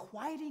 Are we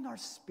quieting our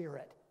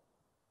spirit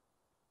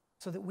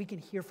so that we can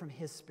hear from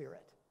his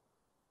Spirit?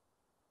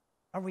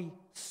 Are we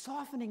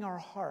softening our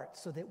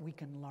hearts so that we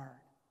can learn?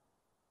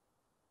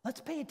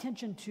 Let's pay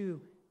attention to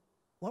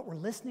what we're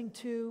listening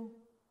to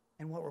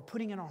and what we're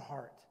putting in our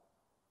heart.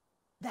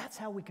 That's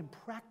how we can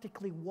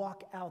practically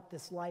walk out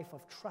this life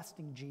of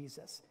trusting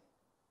Jesus.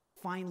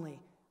 Finally,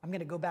 I'm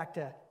going to go back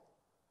to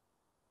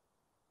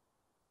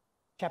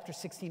chapter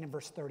 16 and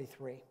verse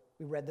 33.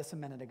 We read this a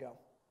minute ago.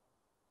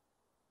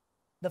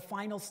 The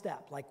final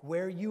step, like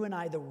where you and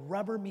I, the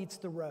rubber meets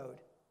the road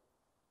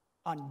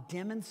on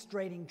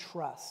demonstrating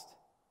trust,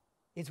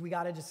 is we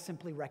got to just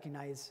simply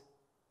recognize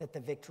that the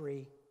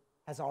victory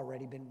has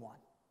already been won.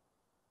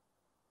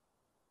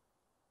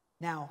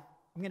 Now,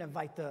 I'm going to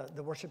invite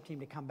the worship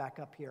team to come back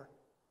up here.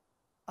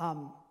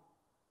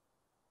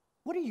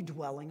 What are you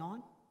dwelling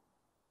on?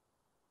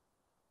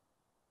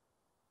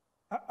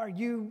 Are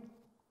you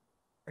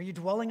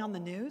dwelling on the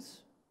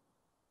news?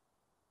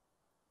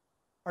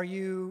 Are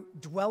you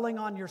dwelling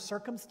on your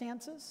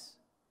circumstances?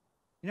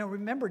 You know,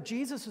 remember,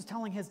 Jesus was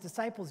telling his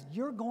disciples,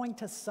 you're going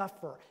to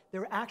suffer.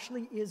 There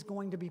actually is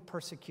going to be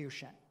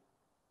persecution.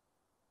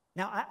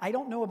 Now, I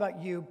don't know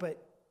about you,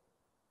 but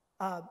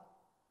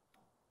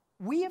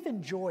we have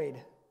enjoyed,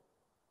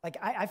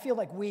 I feel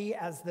like we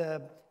as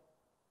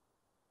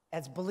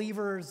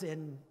believers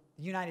in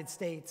the United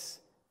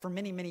States for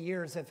many, many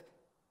years have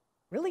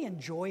really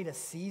enjoyed a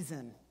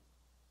season.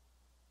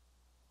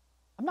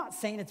 I'm not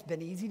saying it's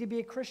been easy to be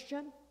a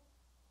Christian,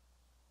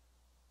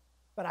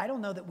 but I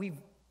don't know that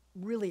we've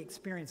really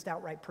experienced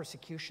outright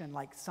persecution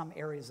like some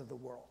areas of the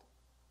world.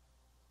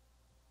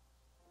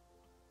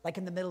 Like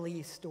in the Middle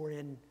East or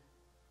in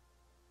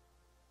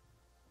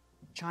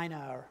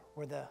China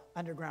or the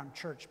underground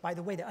church. By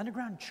the way, the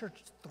underground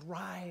church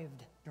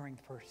thrived during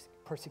the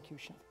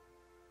persecution.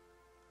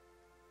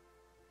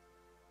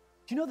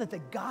 Do you know that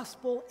the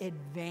gospel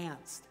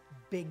advanced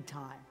big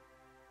time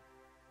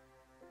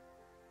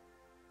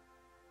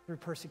through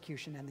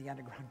persecution in the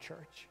underground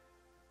church?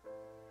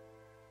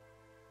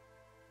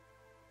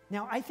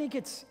 Now, I think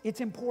it's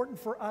important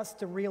for us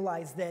to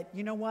realize that,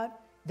 you know what?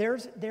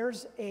 There's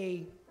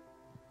a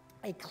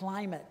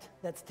climate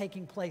that's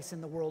taking place in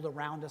the world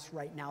around us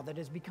right now that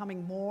is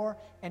becoming more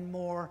and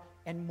more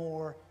and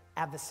more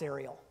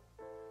adversarial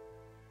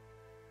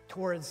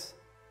towards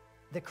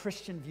the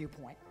Christian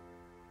viewpoint,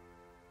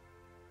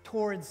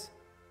 towards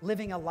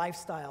living a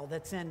lifestyle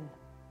that's in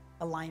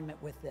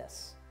alignment with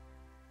this.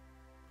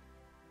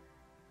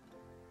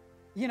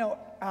 You know,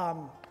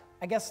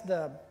 I guess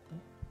the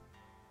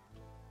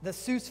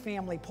Seuss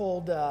family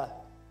pulled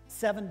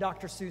 7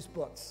 Dr. Seuss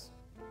books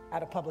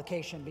out of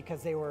publication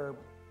because they were,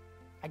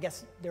 I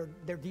guess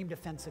they're deemed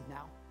offensive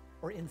now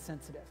or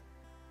insensitive.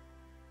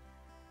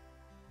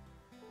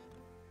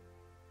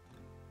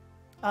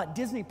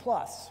 Disney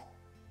Plus.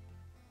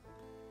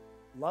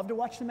 Love to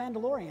watch The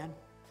Mandalorian.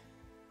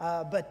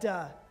 But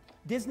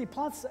Disney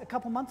Plus, a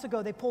couple months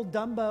ago, they pulled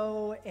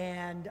Dumbo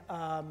and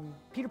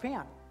Peter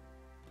Pan.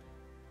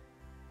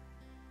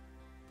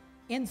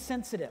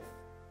 Insensitive.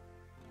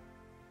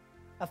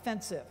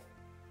 Offensive.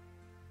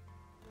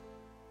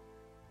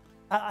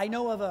 I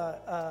know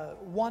of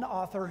one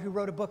author who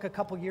wrote a book a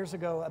couple years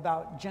ago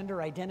about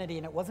gender identity,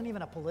 and it wasn't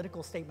even a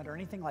political statement or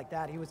anything like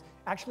that. He was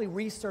actually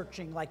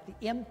researching like the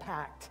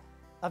impact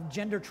of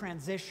gender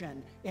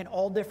transition in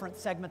all different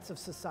segments of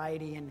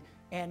society,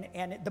 and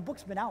the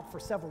book's been out for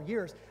several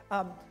years.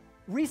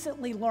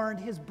 Recently learned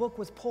his book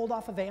was pulled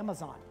off of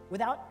Amazon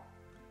without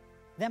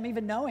them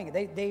even knowing.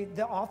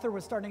 The author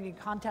was starting to get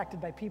contacted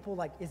by people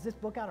like, is this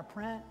book out of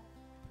print?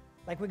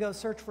 Like we go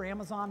search for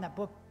Amazon, that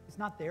book is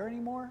not there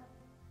anymore.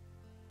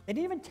 They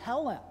didn't even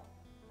tell him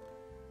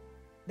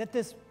that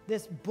this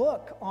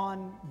book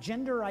on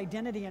gender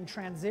identity and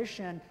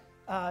transition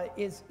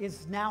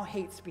is now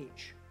hate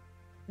speech.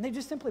 And they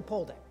just simply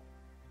pulled it.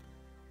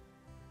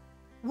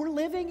 We're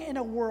living in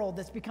a world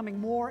that's becoming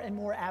more and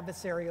more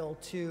adversarial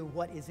to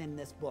what is in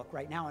this book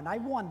right now. And I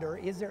wonder,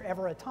 is there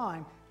ever a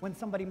time when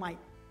somebody might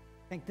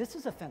think this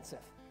is offensive?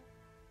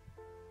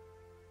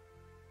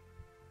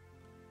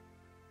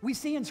 We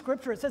see in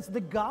Scripture, it says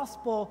the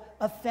gospel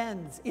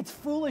offends. It's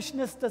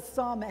foolishness to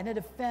some and it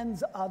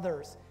offends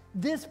others.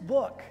 This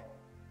book,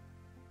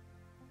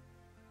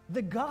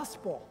 the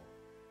gospel,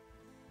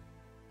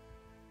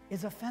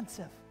 is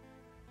offensive.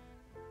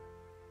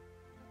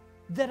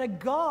 That a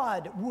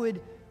God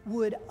would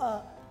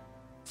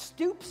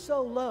stoop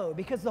so low,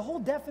 because the whole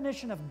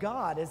definition of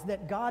God is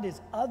that God is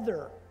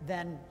other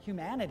than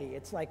humanity.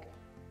 It's like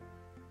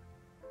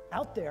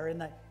out there in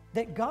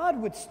that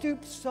God would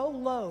stoop so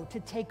low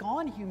to take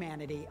on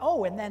humanity.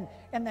 Oh, and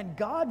then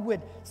God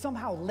would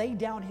somehow lay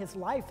down his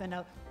life and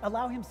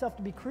allow himself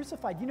to be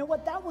crucified. You know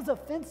what? That was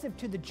offensive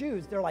to the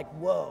Jews. They're like,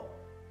 whoa,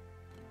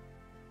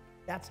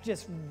 that's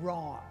just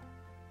wrong.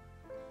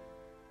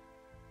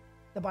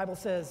 The Bible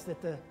says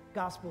that the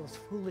gospel is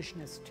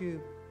foolishness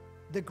to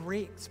the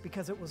Greeks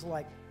because it was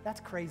like, that's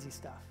crazy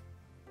stuff.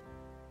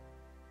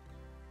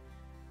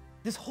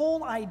 This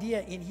whole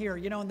idea in here,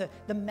 you know, and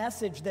the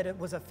message that it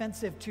was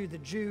offensive to the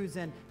Jews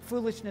and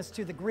foolishness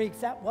to the Greeks,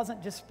 that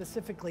wasn't just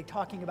specifically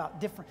talking about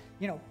different,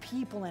 you know,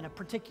 people in a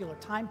particular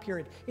time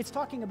period. It's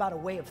talking about a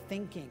way of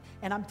thinking.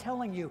 And I'm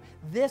telling you,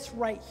 this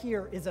right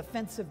here is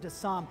offensive to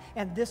some,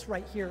 and this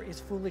right here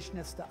is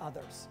foolishness to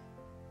others.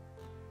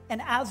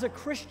 And as a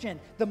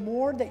Christian, the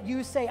more that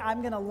you say,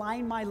 I'm going to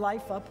line my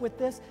life up with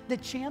this, the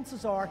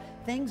chances are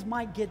things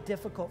might get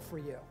difficult for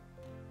you.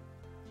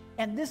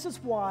 And this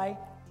is why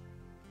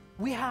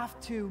we have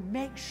to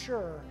make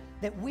sure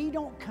that we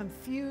don't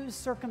confuse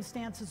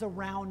circumstances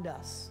around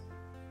us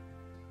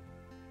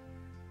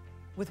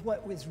with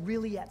what was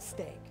really at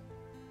stake.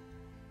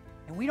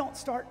 And we don't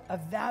start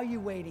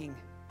evaluating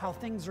how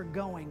things are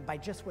going by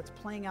just what's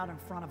playing out in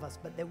front of us,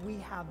 but that we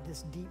have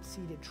this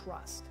deep-seated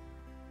trust.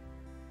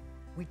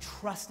 We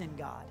trust in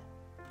God.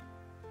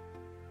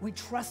 We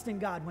trust in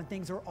God when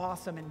things are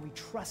awesome, and we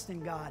trust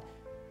in God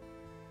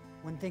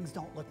when things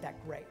don't look that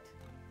great.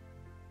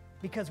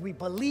 Because we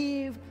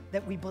believe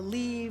that we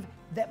believe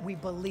that we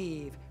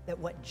believe that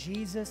what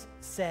Jesus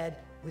said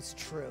was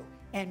true.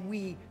 And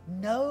we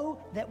know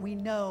that we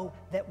know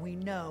that we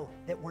know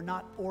that we're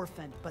not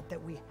orphaned, but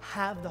that we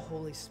have the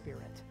Holy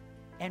Spirit.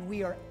 And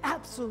we are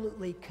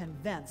absolutely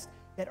convinced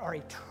that our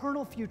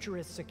eternal future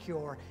is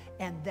secure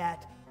and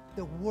that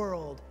the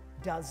world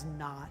does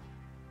not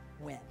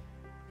win.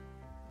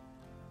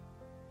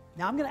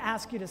 Now I'm going to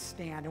ask you to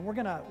stand, and we're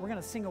going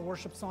to sing a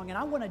worship song, and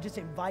I want to just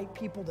invite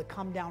people to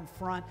come down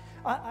front.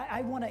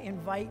 I want to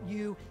invite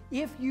you,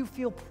 if you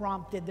feel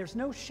prompted, there's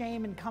no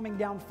shame in coming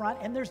down front,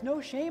 and there's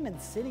no shame in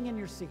sitting in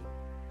your seat.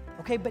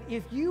 Okay, but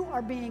if you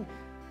are being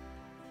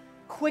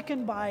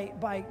quickened by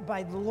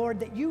the Lord,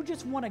 that you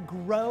just want to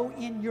grow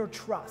in your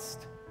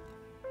trust.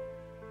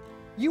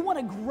 You want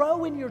to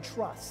grow in your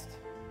trust,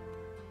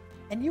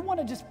 and you want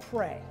to just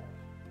pray.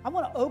 I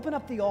want to open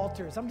up the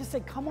altars. I'm just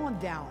saying, come on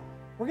down.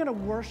 We're going to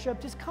worship.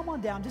 Just come on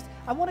down.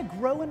 I want to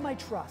grow in my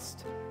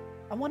trust.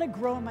 I want to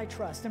grow in my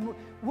trust. And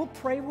we'll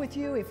pray with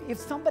you. If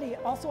somebody,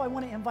 also I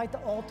want to invite the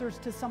altars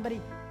to somebody.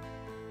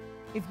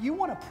 If you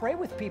want to pray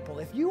with people,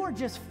 if you are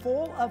just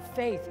full of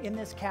faith in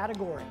this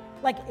category,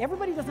 like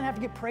everybody doesn't have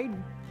to get prayed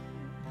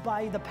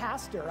by the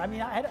pastor. I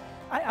mean,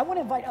 I want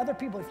to invite other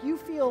people. If you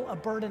feel a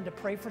burden to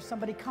pray for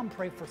somebody, come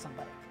pray for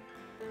somebody.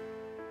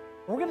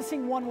 We're going to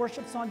sing one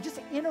worship song. Just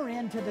enter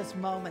into this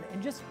moment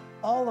and just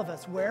all of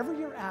us, wherever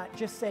you're at,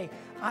 just say,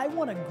 I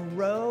want to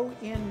grow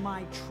in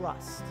my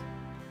trust.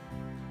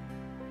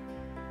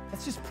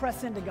 Let's just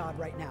press into God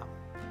right now.